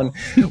lipstick on.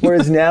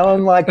 Whereas now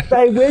I'm like,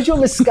 babe, where's your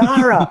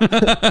mascara?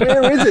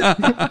 Where is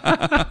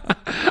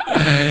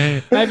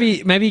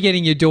it? Maybe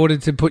getting your daughter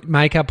to put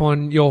makeup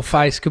on your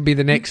face could be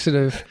the next sort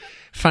of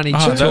funny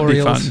tutorials. That'd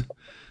be fun.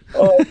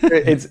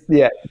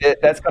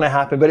 That's going to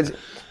happen. But it's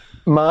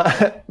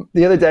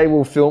the other day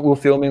we're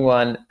filming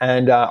one,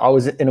 and I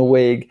was in a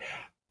wig,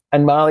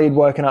 and Marley had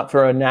woken up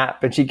for a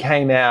nap, and she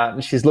came out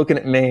and she's looking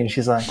at me and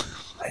she's like,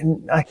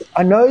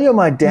 I know you're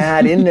my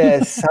dad in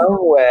there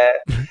somewhere.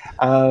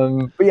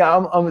 But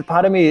yeah, I'm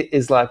part of me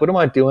is like, what am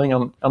I doing?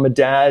 I'm a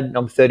dad.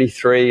 I'm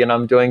 33, and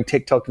I'm doing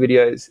TikTok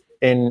videos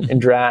in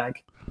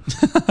drag.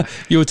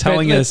 You were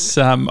telling us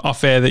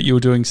off air that you were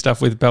doing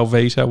stuff with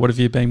Belvita. What have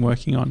you been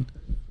working on?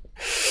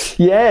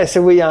 Yeah, so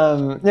we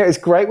it's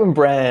great when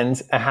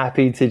brands are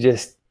happy to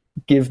just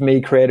give me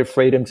creative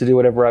freedom to do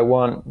whatever I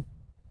want.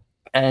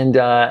 And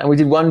we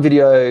did one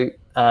video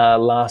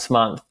last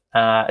month.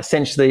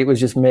 Essentially, it was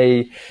just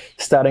me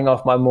starting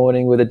off my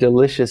morning with a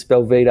delicious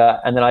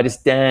Belvita, and then I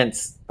just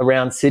dance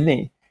around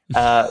Sydney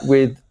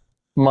with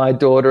my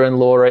daughter and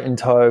Laura in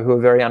tow, who are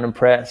very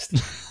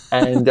unimpressed.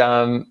 And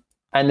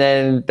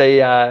then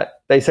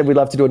they said we'd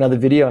love to do another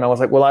video, and I was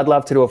like, well, I'd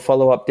love to do a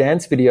follow-up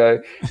dance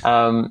video,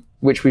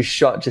 which we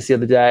shot just the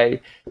other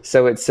day.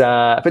 So it's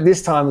but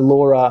this time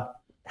Laura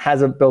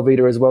has a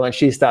Belvita as well, and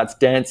she starts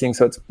dancing.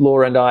 So it's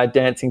Laura and I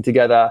dancing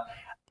together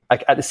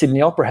like at the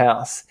Sydney Opera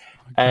House.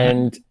 Okay.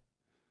 And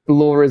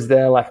Laura's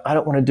there like, I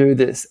don't want to do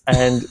this.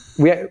 And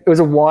it was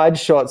a wide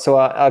shot. So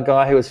our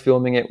guy who was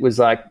filming it was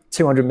like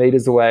 200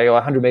 meters away or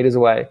 100 meters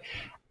away.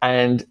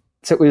 And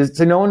so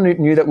no one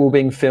knew that we were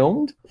being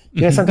filmed.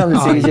 You know, sometimes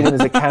it's easier when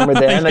there's a camera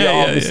there, and they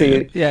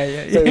obviously.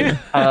 Yeah.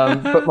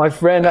 But my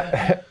friend,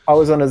 I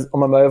was on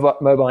my mobile,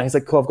 and he's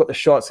like, "Cool, I've got the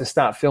shot, so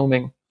start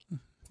filming,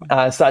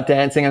 start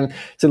dancing." And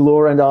so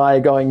Laura and I are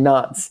going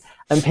nuts,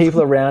 and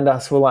people around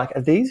us were like,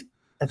 "Are these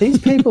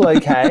people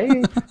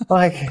okay?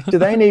 Like, do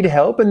they need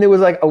help?" And there was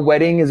like a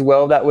wedding as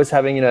well that was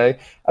having, a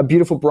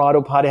beautiful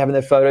bridal party, having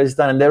their photos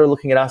done, and they were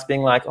looking at us,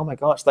 being like, "Oh my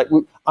gosh!" Like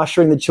we're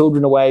ushering the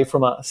children away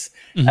from us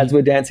as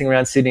we're dancing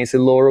around Sydney. So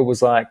Laura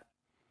was like,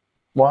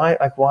 why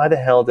the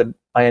hell did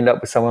I end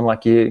up with someone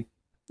like you?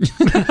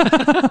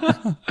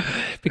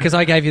 Because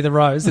I gave you the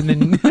rose, and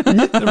then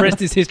the rest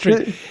is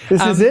history.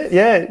 This is it,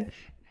 yeah.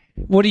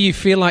 What do you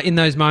feel like in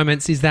those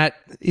moments? Is that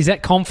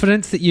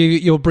confidence that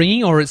you're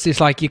bringing, or it's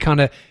just like you're kind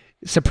of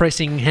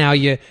suppressing how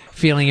you're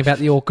feeling about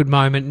the awkward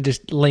moment and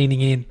just leaning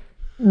in?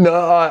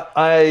 No,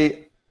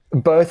 I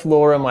both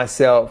Laura and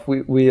myself,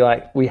 we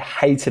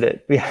hated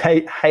it. We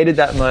hated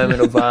that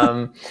moment of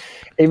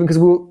even because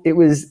it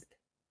was.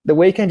 The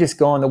weekend just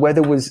gone, the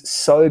weather was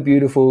so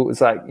beautiful. It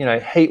was like,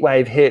 heat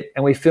wave hit,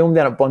 and we filmed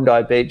down at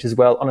Bondi Beach as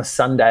well on a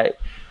Sunday.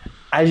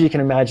 As you can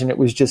imagine, it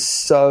was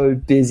just so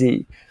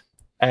busy,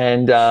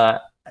 and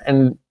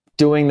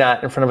doing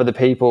that in front of other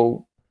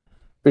people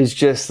is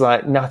just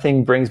like,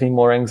 nothing brings me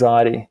more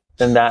anxiety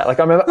than that. Like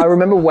I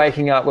remember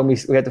waking up when we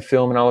had to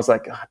film, and I was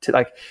like,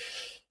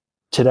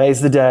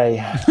 today's the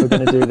day we're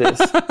going to do this.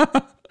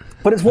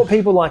 But it's what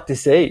people like to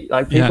see.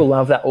 Like people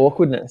love that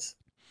awkwardness.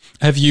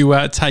 Have you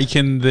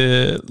taken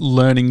the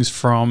learnings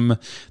from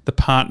the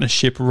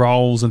partnership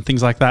roles and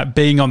things like that,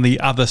 being on the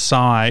other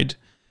side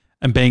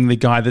and being the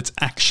guy that's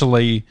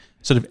actually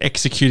sort of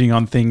executing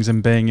on things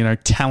and being,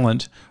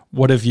 talent?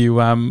 What have you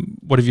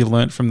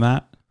learnt from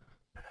that?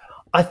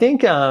 I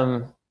think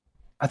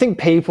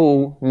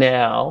people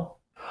now,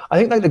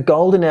 like the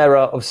golden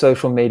era of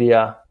social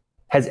media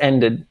has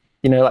ended.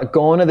 Like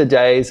gone are the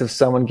days of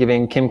someone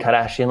giving Kim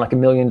Kardashian like $1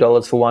 million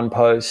for one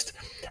post,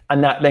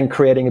 and that then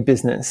creating a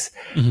business.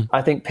 Mm-hmm.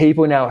 I think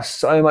people now are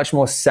so much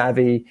more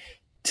savvy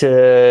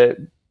to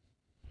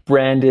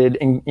branded,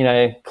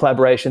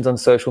 collaborations on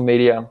social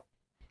media,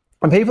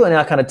 and people are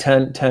now kind of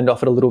turned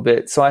off it a little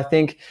bit. So I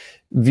think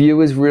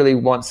viewers really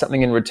want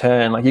something in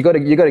return. Like you got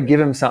to give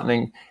them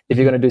something if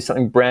you're going to do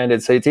something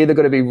branded. So it's either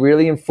got to be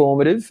really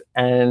informative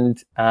and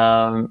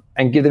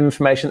give them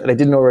information that they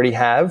didn't already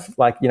have,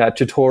 like, you know, a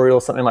tutorial,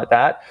 something like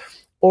that,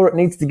 or it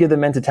needs to give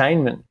them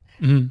entertainment.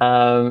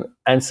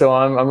 And so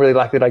I'm really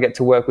lucky that I get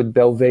to work with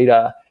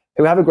Belvita,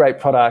 who have a great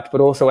product,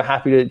 but also are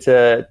happy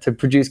to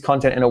produce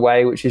content in a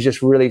way which is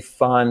just really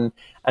fun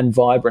and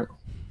vibrant.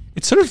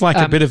 It's sort of like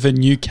a bit of a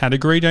new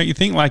category, don't you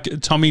think? Like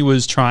Tommy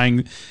was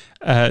trying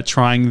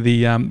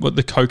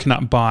the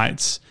coconut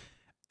bites,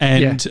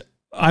 and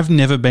I've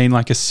never been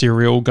like a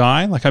cereal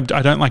guy. Like I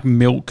don't like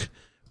milk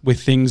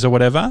with things or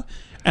whatever,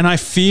 and I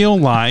feel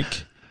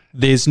like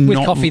there's with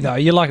coffee though.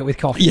 You like it with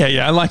coffee.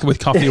 Yeah, I like it with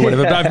coffee or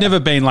whatever. But I've never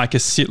been like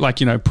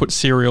put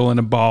cereal in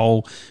a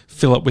bowl,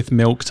 fill it with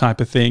milk type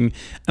of thing.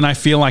 And I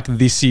feel like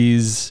this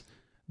is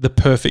the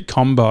perfect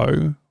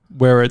combo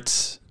where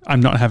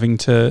I'm not having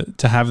to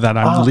have that.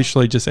 I'm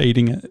literally just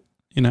eating it,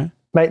 you know?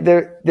 Mate,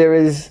 there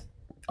is,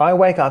 I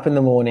wake up in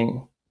the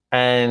morning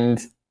and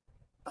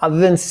other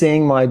than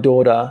seeing my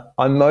daughter,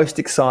 I'm most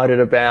excited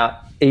about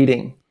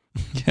eating.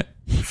 Yeah.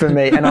 For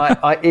me, and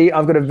I eat.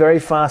 I've got a very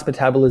fast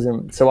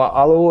metabolism, so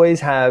I'll always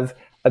have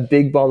a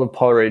big bowl of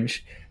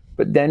porridge.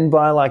 But then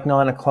by like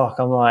 9 o'clock,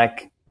 I'm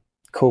like,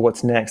 "Cool,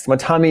 what's next?" My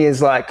tummy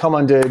is like, "Come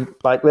on, dude!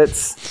 Like,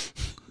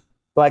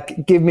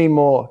 give me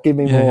more, give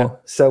me more."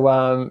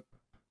 So,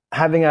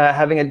 having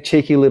a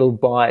cheeky little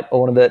bite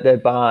or one of their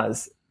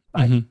bars,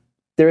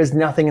 there is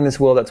nothing in this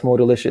world that's more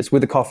delicious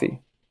with the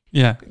coffee.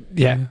 Yeah.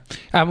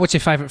 What's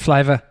your favourite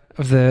flavour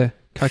of the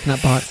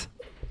coconut bites?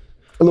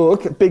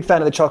 Look, big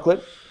fan of the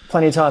chocolate.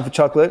 Plenty of time for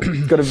chocolate.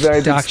 Got a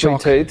very big sweet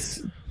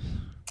tooth.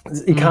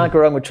 You can't go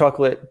wrong with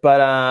chocolate.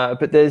 But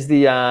there's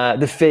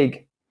the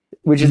fig,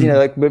 which is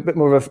like a bit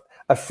more of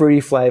a fruity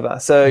flavour.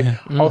 So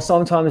I'll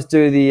sometimes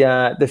do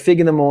the fig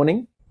in the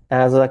morning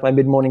as like my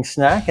mid-morning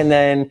snack,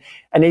 and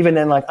even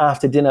then like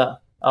after dinner,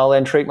 I'll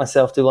then treat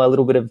myself to a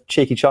little bit of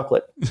cheeky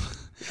chocolate.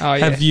 Oh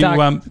yeah, have you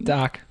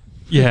dark?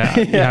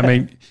 Yeah, I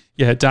mean,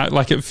 dark.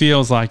 Like it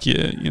feels like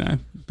you know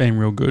being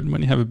real good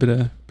when you have a bit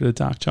of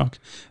dark choc.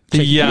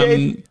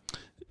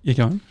 You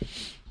going?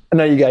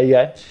 No, you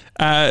go.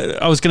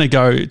 I was going to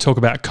go talk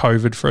about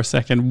COVID for a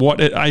second.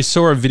 I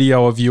saw a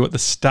video of you at the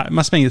start. It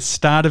must be the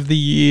start of the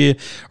year,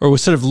 or it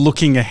was sort of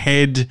looking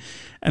ahead,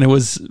 and it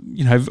was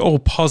all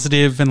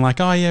positive and like,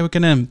 oh yeah, we're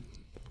going to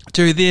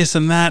do this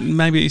and that, and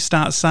maybe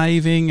start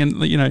saving,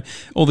 and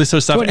all this sort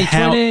of stuff.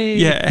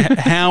 2020.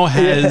 How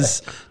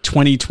has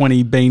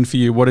 2020 been for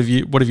you? What have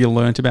you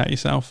learnt about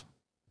yourself?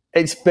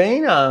 It's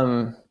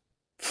been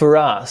for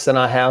us and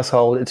our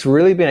household, it's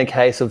really been a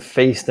case of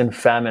feast and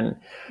famine.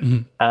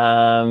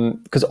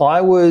 Because I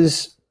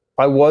was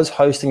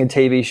hosting a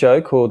TV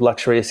show called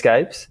Luxury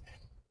Escapes,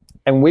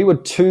 and we were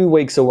 2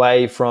 weeks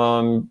away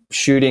from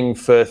shooting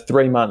for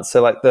 3 months.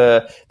 So like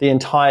the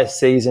entire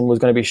season was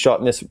going to be shot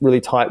in this really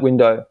tight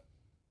window.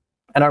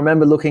 And I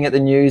remember looking at the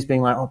news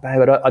being like, oh,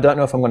 babe, I don't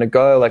know if I'm going to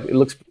go. Like it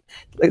looks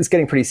like it's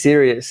getting pretty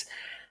serious.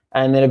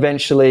 And then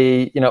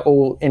eventually,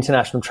 all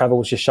international travel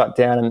was just shut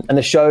down, and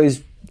the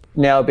show's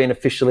now been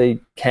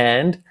officially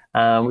canned,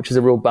 which is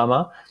a real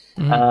bummer.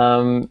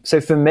 So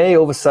for me,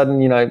 all of a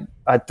sudden, I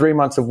had 3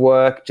 months of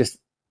work just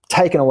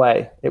taken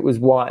away. It was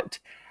wiped.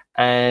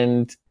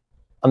 And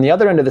on the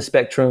other end of the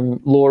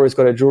spectrum, Laura's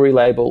got a jewelry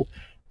label,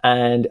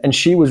 and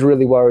she was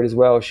really worried as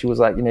well. She was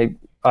like,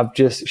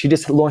 she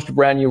just launched a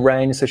brand new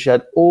range, so she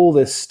had all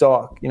this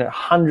stock,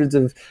 hundreds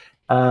of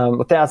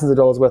thousands of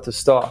dollars worth of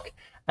stock,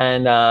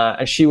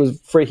 and she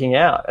was freaking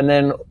out. And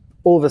then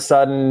all of a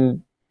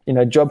sudden,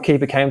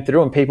 JobKeeper came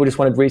through and people just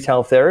wanted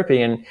retail therapy,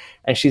 and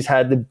she's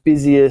had the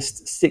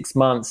busiest 6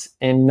 months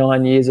in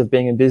 9 years of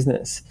being in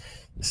business.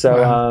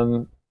 So,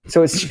 wow.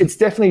 So it's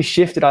definitely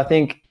shifted. I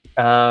think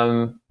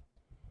I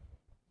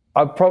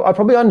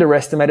probably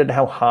underestimated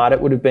how hard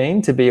it would have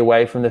been to be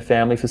away from the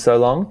family for so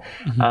long.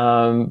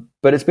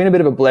 But it's been a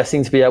bit of a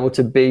blessing to be able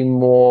to be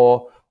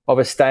more of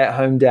a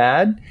stay-at-home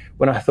dad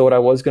when I thought I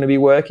was going to be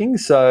working.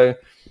 So,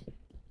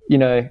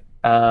 I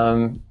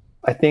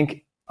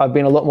think I've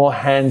been a lot more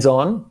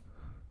hands-on.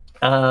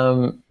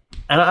 And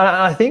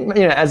I think,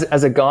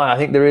 as a guy, I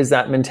think there is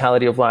that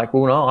mentality of like,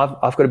 well, no,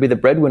 I've got to be the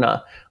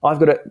breadwinner. I've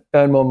got to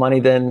earn more money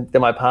than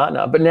my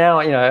partner. But now,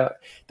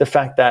 the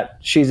fact that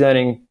she's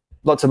earning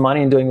lots of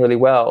money and doing really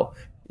well,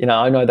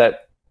 I know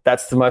that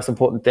that's the most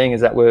important thing,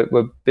 is that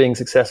we're being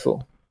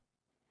successful.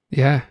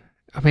 Yeah.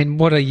 I mean,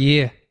 what a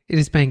year. It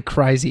has been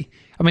crazy.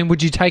 I mean,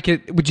 would you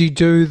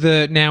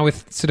do now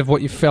with sort of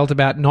what you felt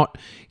about not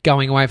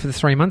going away for the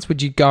 3 months,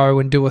 would you go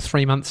and do a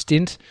 3-month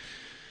stint?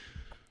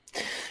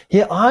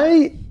 Yeah,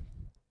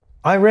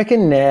 I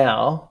reckon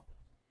now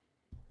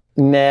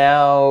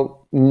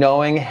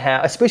knowing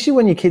how, especially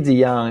when your kids are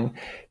young,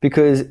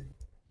 because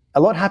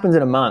a lot happens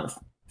in a month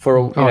for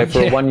a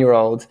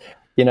 1-year-old,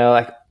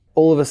 like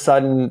all of a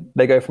sudden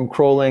they go from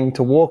crawling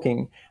to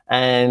walking,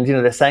 and,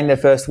 they're saying their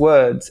first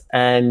words.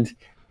 And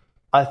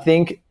I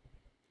think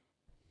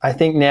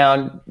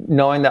now,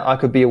 knowing that I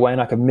could be away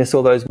and I could miss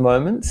all those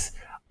moments,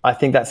 I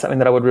think that's something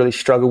that I would really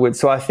struggle with.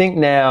 So I think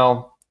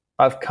now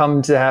I've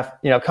come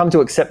to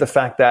accept the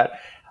fact that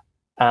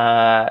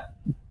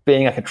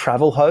being like a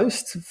travel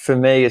host for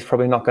me is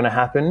probably not going to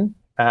happen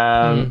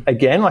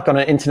again, like on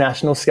an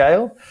international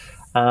scale,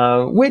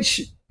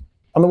 which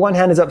on the one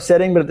hand is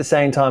upsetting, but at the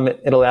same time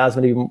it allows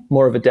me to be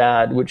more of a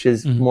dad, which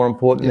is more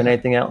important than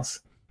anything else.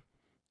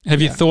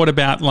 Have you thought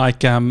about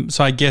like,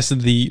 so I guess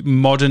the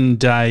modern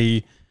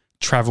day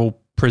travel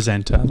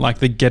presenter, like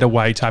the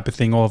getaway type of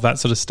thing, all of that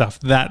sort of stuff,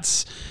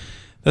 that's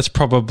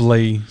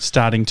probably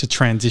starting to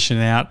transition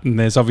out, and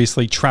there's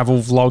obviously travel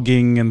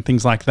vlogging and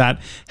things like that.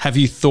 Have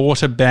you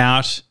thought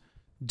about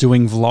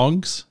doing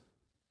vlogs?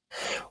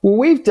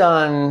 Well,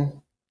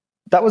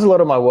 that was a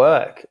lot of my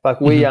work. Like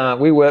we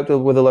worked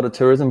with a lot of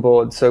tourism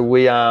boards. So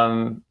we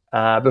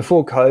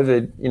before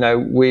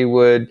COVID,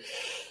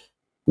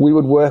 we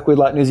would work with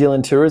like New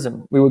Zealand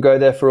tourism. We would go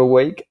there for a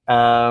week.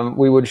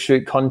 We would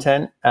shoot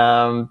content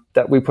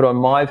that we put on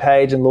my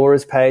page and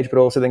Laura's page, but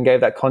also then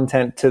gave that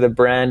content to the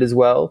brand as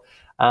well.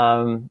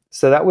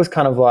 So that was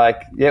kind of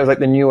like, it was like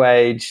the new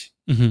age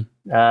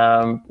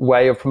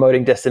way of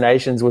promoting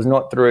destinations, was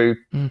not through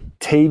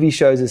TV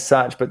shows as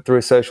such, but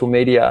through social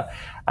media.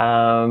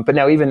 But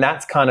now even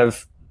that's kind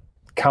of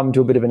come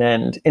to a bit of an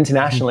end,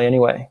 internationally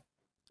anyway.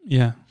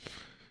 Yeah.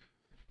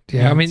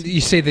 Yeah, I mean,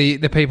 you see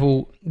the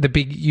people, the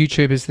big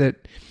YouTubers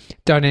that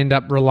don't end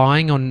up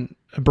relying on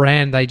a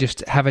brand. They just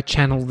have a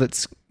channel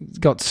that's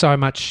got so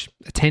much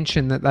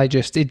attention that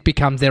it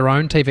becomes their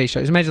own TV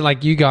shows. Imagine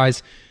like you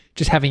guys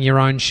just having your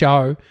own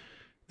show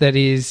that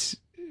is,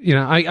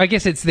 I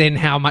guess it's then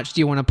how much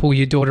do you want to pull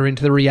your daughter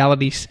into the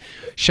reality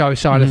show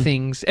side of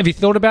things? Have you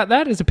thought about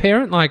that as a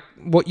parent, like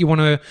what you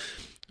want to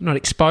not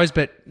expose,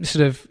 but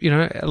sort of,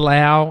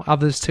 allow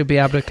others to be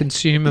able to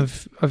consume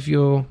of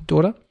your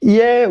daughter?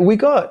 Yeah, we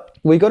got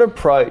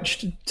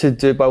approached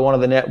by one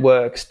of the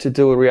networks to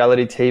do a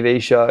reality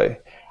TV show,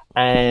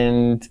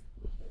 and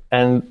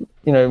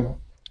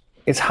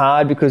it's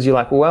hard because you're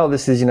like, well,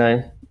 this is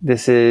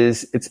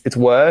it's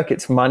work,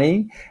 it's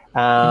money,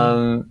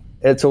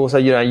 it's also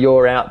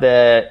you're out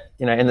there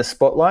in the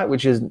spotlight,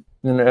 which is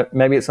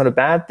maybe it's not a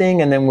bad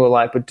thing, and then we're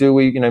like, but do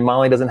we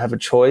Marley doesn't have a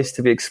choice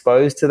to be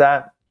exposed to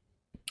that.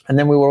 And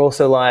then we were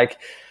also like,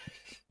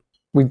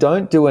 we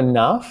don't do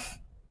enough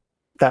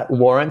that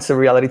warrants a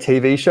reality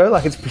TV show.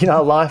 Like it's,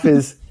 life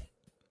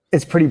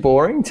it's pretty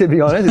boring, to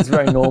be honest. It's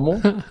very normal.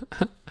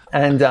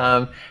 And,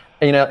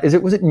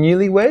 was it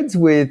Newlyweds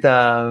with,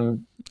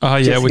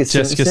 with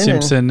Jessica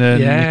Simpson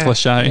and Nick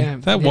Lachey. Yeah,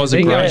 that was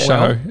a great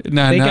show.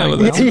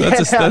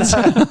 That's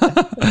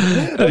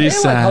that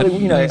is sad.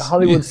 Like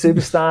Hollywood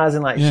superstars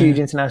and like huge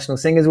international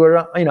singers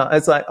were,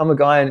 it's like, I'm a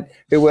guy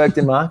who worked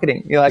in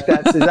marketing. You're like,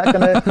 are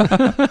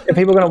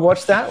people going to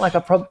watch that? Like,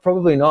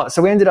 probably not.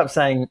 So we ended up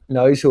saying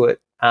no to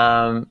it.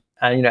 And,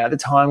 at the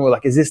time we're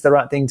like, is this the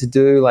right thing to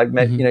do? Like,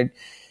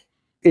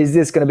 is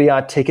this going to be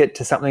our ticket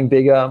to something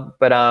bigger?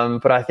 But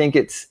I think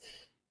it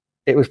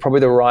was probably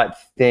the right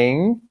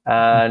thing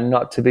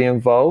not to be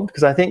involved,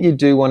 because I think you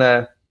do want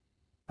to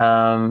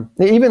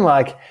even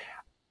like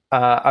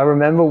I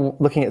remember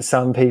looking at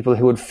some people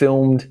who had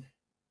filmed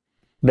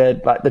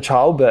the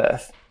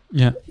childbirth,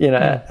 and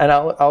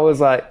I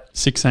was like,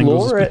 6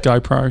 angles Laura, with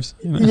GoPros.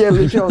 Yeah,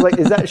 literally, I was like,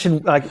 is that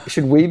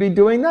should we be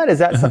doing that? Is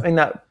that something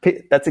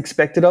that's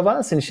expected of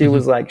us? And she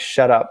was like,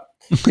 shut up.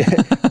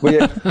 we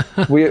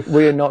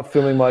are not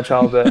filming my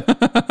childbirth.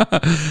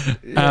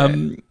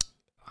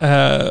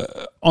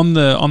 On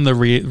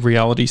the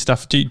reality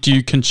stuff, do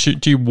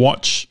you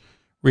watch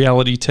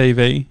reality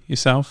TV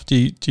yourself? Are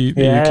you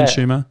a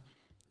consumer?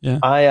 Yeah.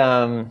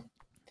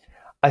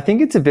 I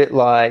think it's a bit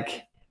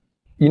like,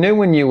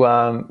 when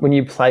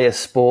you play a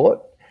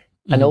sport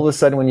and all of a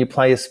sudden when you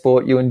play a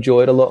sport you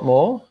enjoy it a lot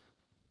more.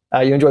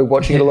 You enjoy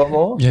watching it a lot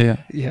more. Yeah.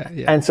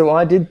 And so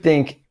I did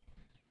think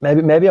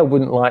maybe I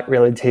wouldn't like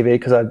reality TV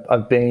because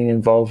I've been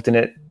involved in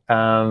it.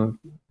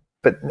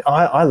 But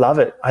I love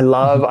it. I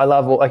love I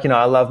love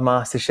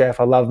MasterChef.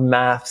 I love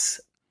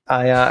Maths.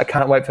 I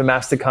can't wait for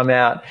Maths to come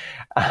out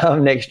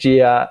next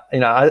year.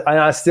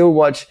 I still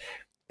watch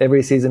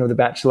every season of The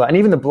Bachelor, and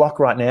even The Block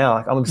right now.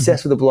 Like, I'm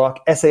obsessed with The Block.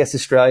 SAS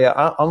Australia.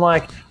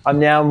 I'm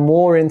now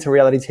more into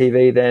reality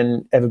TV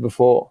than ever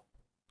before.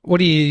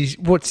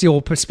 What's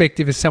your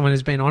perspective as someone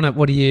who's been on it?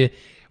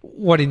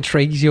 What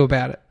intrigues you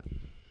about it?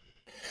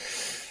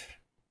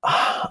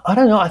 I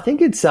don't know. I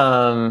think it's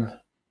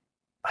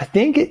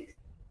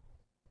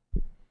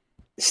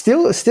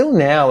still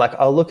now, like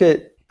I look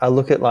at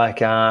like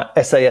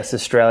SAS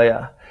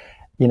Australia,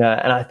 and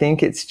I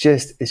think it's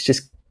just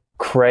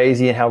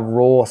crazy how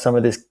raw some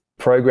of this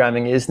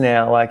programming is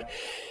now. Like,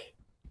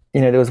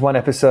 there was one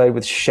episode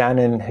with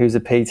Shannon, who's a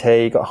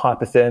PT, got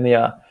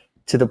hypothermia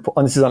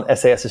and this is on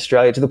SAS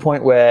Australia, to the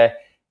point where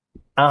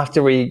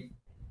after he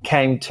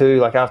came to,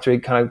 like after he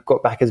kind of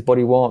got back his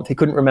body warmth, he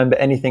couldn't remember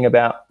anything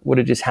about what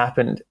had just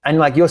happened. And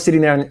like, you're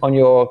sitting there on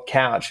your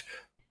couch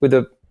with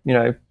a,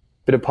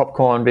 bit of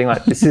popcorn being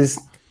like, this is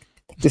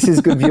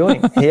good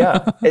viewing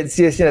here. It's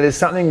just, there's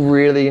something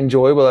really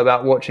enjoyable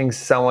about watching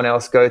someone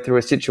else go through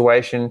a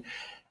situation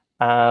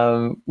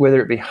whether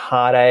it be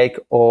heartache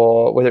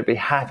or whether it be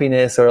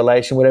happiness or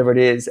elation, whatever it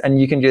is. And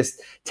you can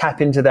just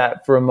tap into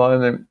that for a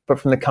moment, but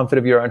from the comfort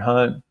of your own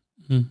home.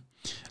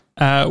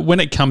 When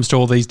it comes to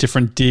all these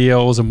different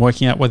deals and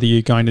working out whether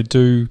you're going to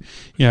do,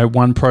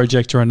 one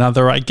project or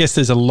another, I guess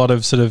there's a lot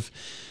of sort of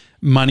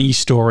money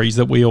stories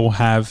that we all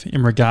have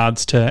in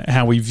regards to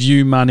how we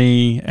view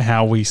money,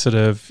 how we sort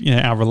of,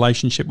 our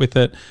relationship with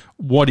it.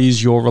 What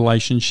is your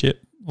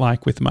relationship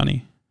like with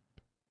money?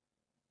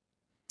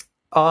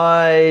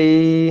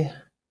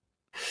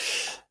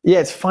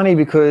 It's funny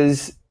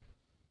because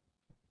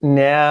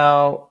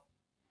now,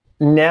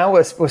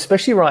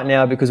 especially right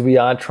now, because we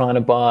are trying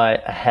to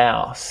buy a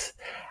house.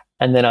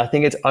 And then I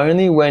think it's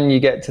only when you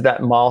get to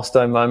that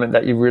milestone moment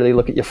that you really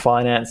look at your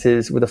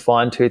finances with a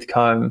fine-tooth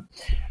comb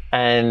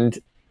and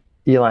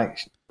you're like,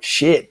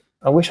 shit,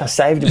 I wish I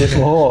saved a bit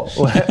more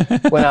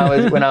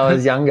when I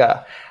was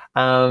younger.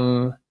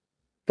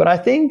 But I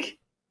think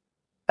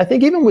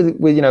even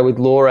with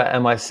Laura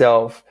and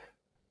myself,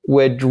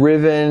 we're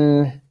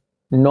driven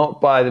not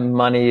by the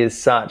money as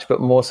such, but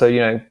more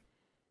so,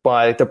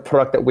 by the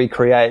product that we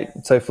create.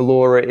 So for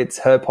Laura, it's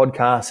her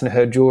podcast and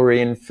her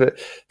jewelry, and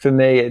for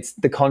me, it's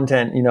the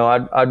content.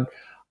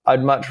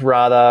 I'd much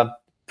rather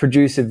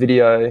produce a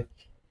video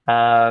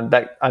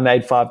that I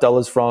made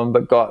 $5 from,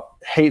 but got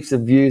heaps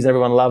of views and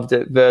everyone loved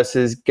it,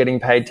 versus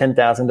getting paid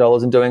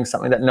 $10,000 and doing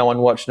something that no one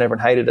watched and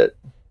everyone hated it.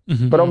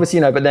 Mm-hmm. But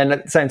obviously, but then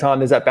at the same time,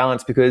 there's that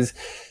balance because,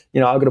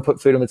 I've got to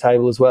put food on the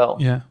table as well.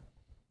 Yeah.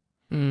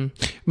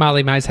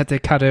 Marley May's had to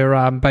cut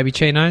her baby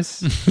chinos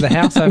for the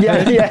house.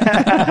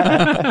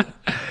 Yeah.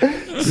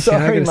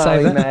 Sorry,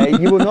 Marley May,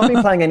 you will not be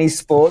playing any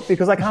sport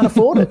because I can't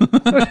afford it.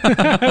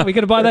 We're going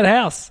to buy that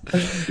house.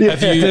 Yeah.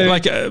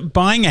 Have you,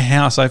 buying a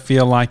house, I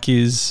feel like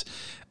seems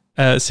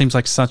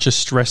like such a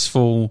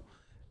stressful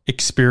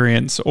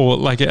experience, or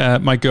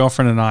my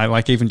girlfriend and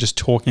I, even just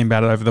talking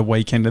about it over the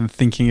weekend and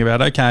thinking about,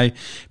 okay,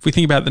 if we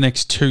think about the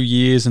next 2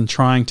 years and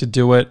trying to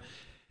do it,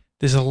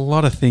 there's a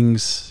lot of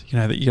things,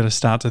 that you got to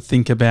start to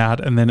think about.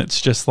 And then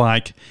it's just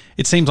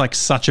it seems like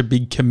such a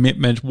big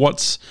commitment. What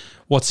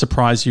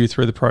surprised you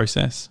through the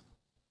process?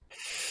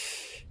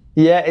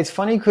 Yeah, it's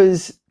funny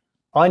because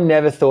I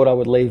never thought I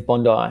would leave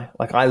Bondi.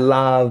 I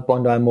love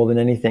Bondi more than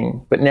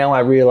anything, but now I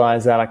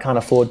realize that I can't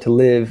afford to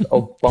live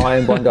or buy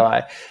in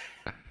Bondi.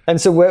 And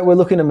so we're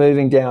looking at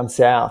moving down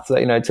south,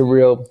 to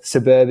real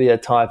suburbia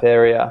type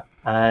area.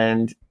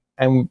 And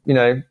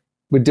we're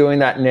doing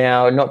that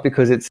now, not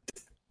because it's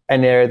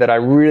an area that I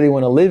really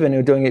want to live in.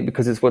 We're doing it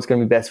because it's what's going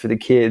to be best for the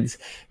kids.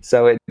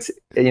 So it's,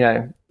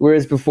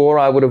 whereas before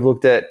I would have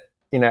looked at,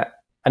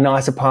 a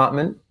nice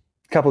apartment,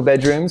 a couple of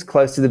bedrooms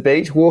close to the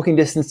beach, walking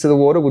distance to the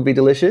water would be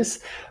delicious.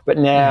 But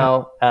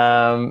now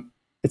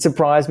it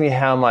surprised me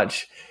how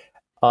much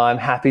I'm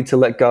happy to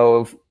let go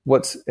of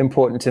what's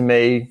important to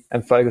me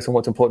and focus on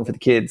what's important for the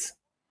kids.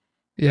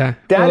 Yeah.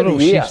 Dad of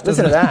the year.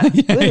 Listen to that.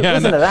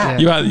 Listen to that.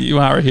 You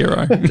are a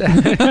hero.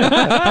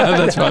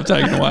 That's what I've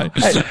taken away.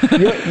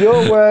 Hey,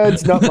 your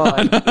words, not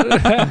mine.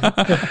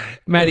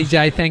 Matty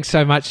J, thanks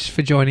so much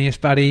for joining us,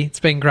 buddy. It's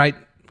been great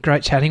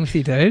chatting with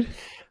you, dude.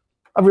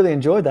 I've really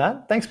enjoyed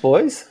that. Thanks,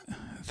 boys.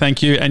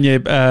 Thank you. And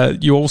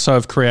you also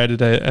have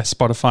created a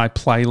Spotify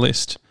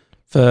playlist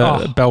for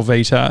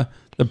Belvita,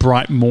 the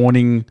Bright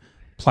Morning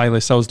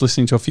playlist. I was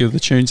listening to a few of the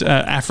tunes.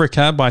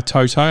 Africa by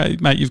Toto.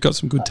 Mate, you've got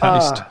some good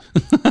taste.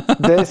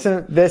 There's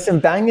some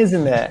bangers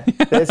in there.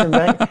 There's some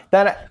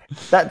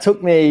that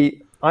took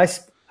me.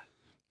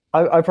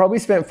 I probably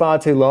spent far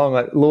too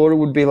long. Laura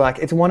would be like,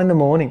 "It's 1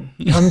 a.m.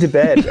 Come to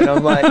bed," and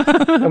I'm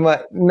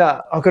like,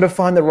 "No, I've got to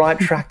find the right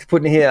track to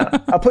put in here."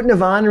 I put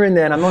Nirvana in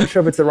there, and I'm not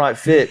sure if it's the right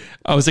fit.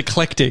 I was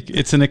eclectic.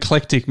 It's an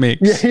eclectic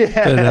mix.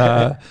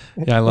 Yeah.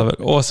 But, I love it.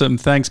 Awesome.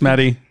 Thanks,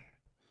 Matty.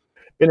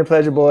 Been a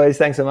pleasure, boys.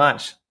 Thanks so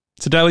much.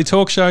 It's a daily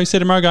talk show. See you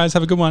tomorrow, guys.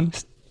 Have a good one.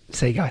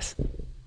 See you guys.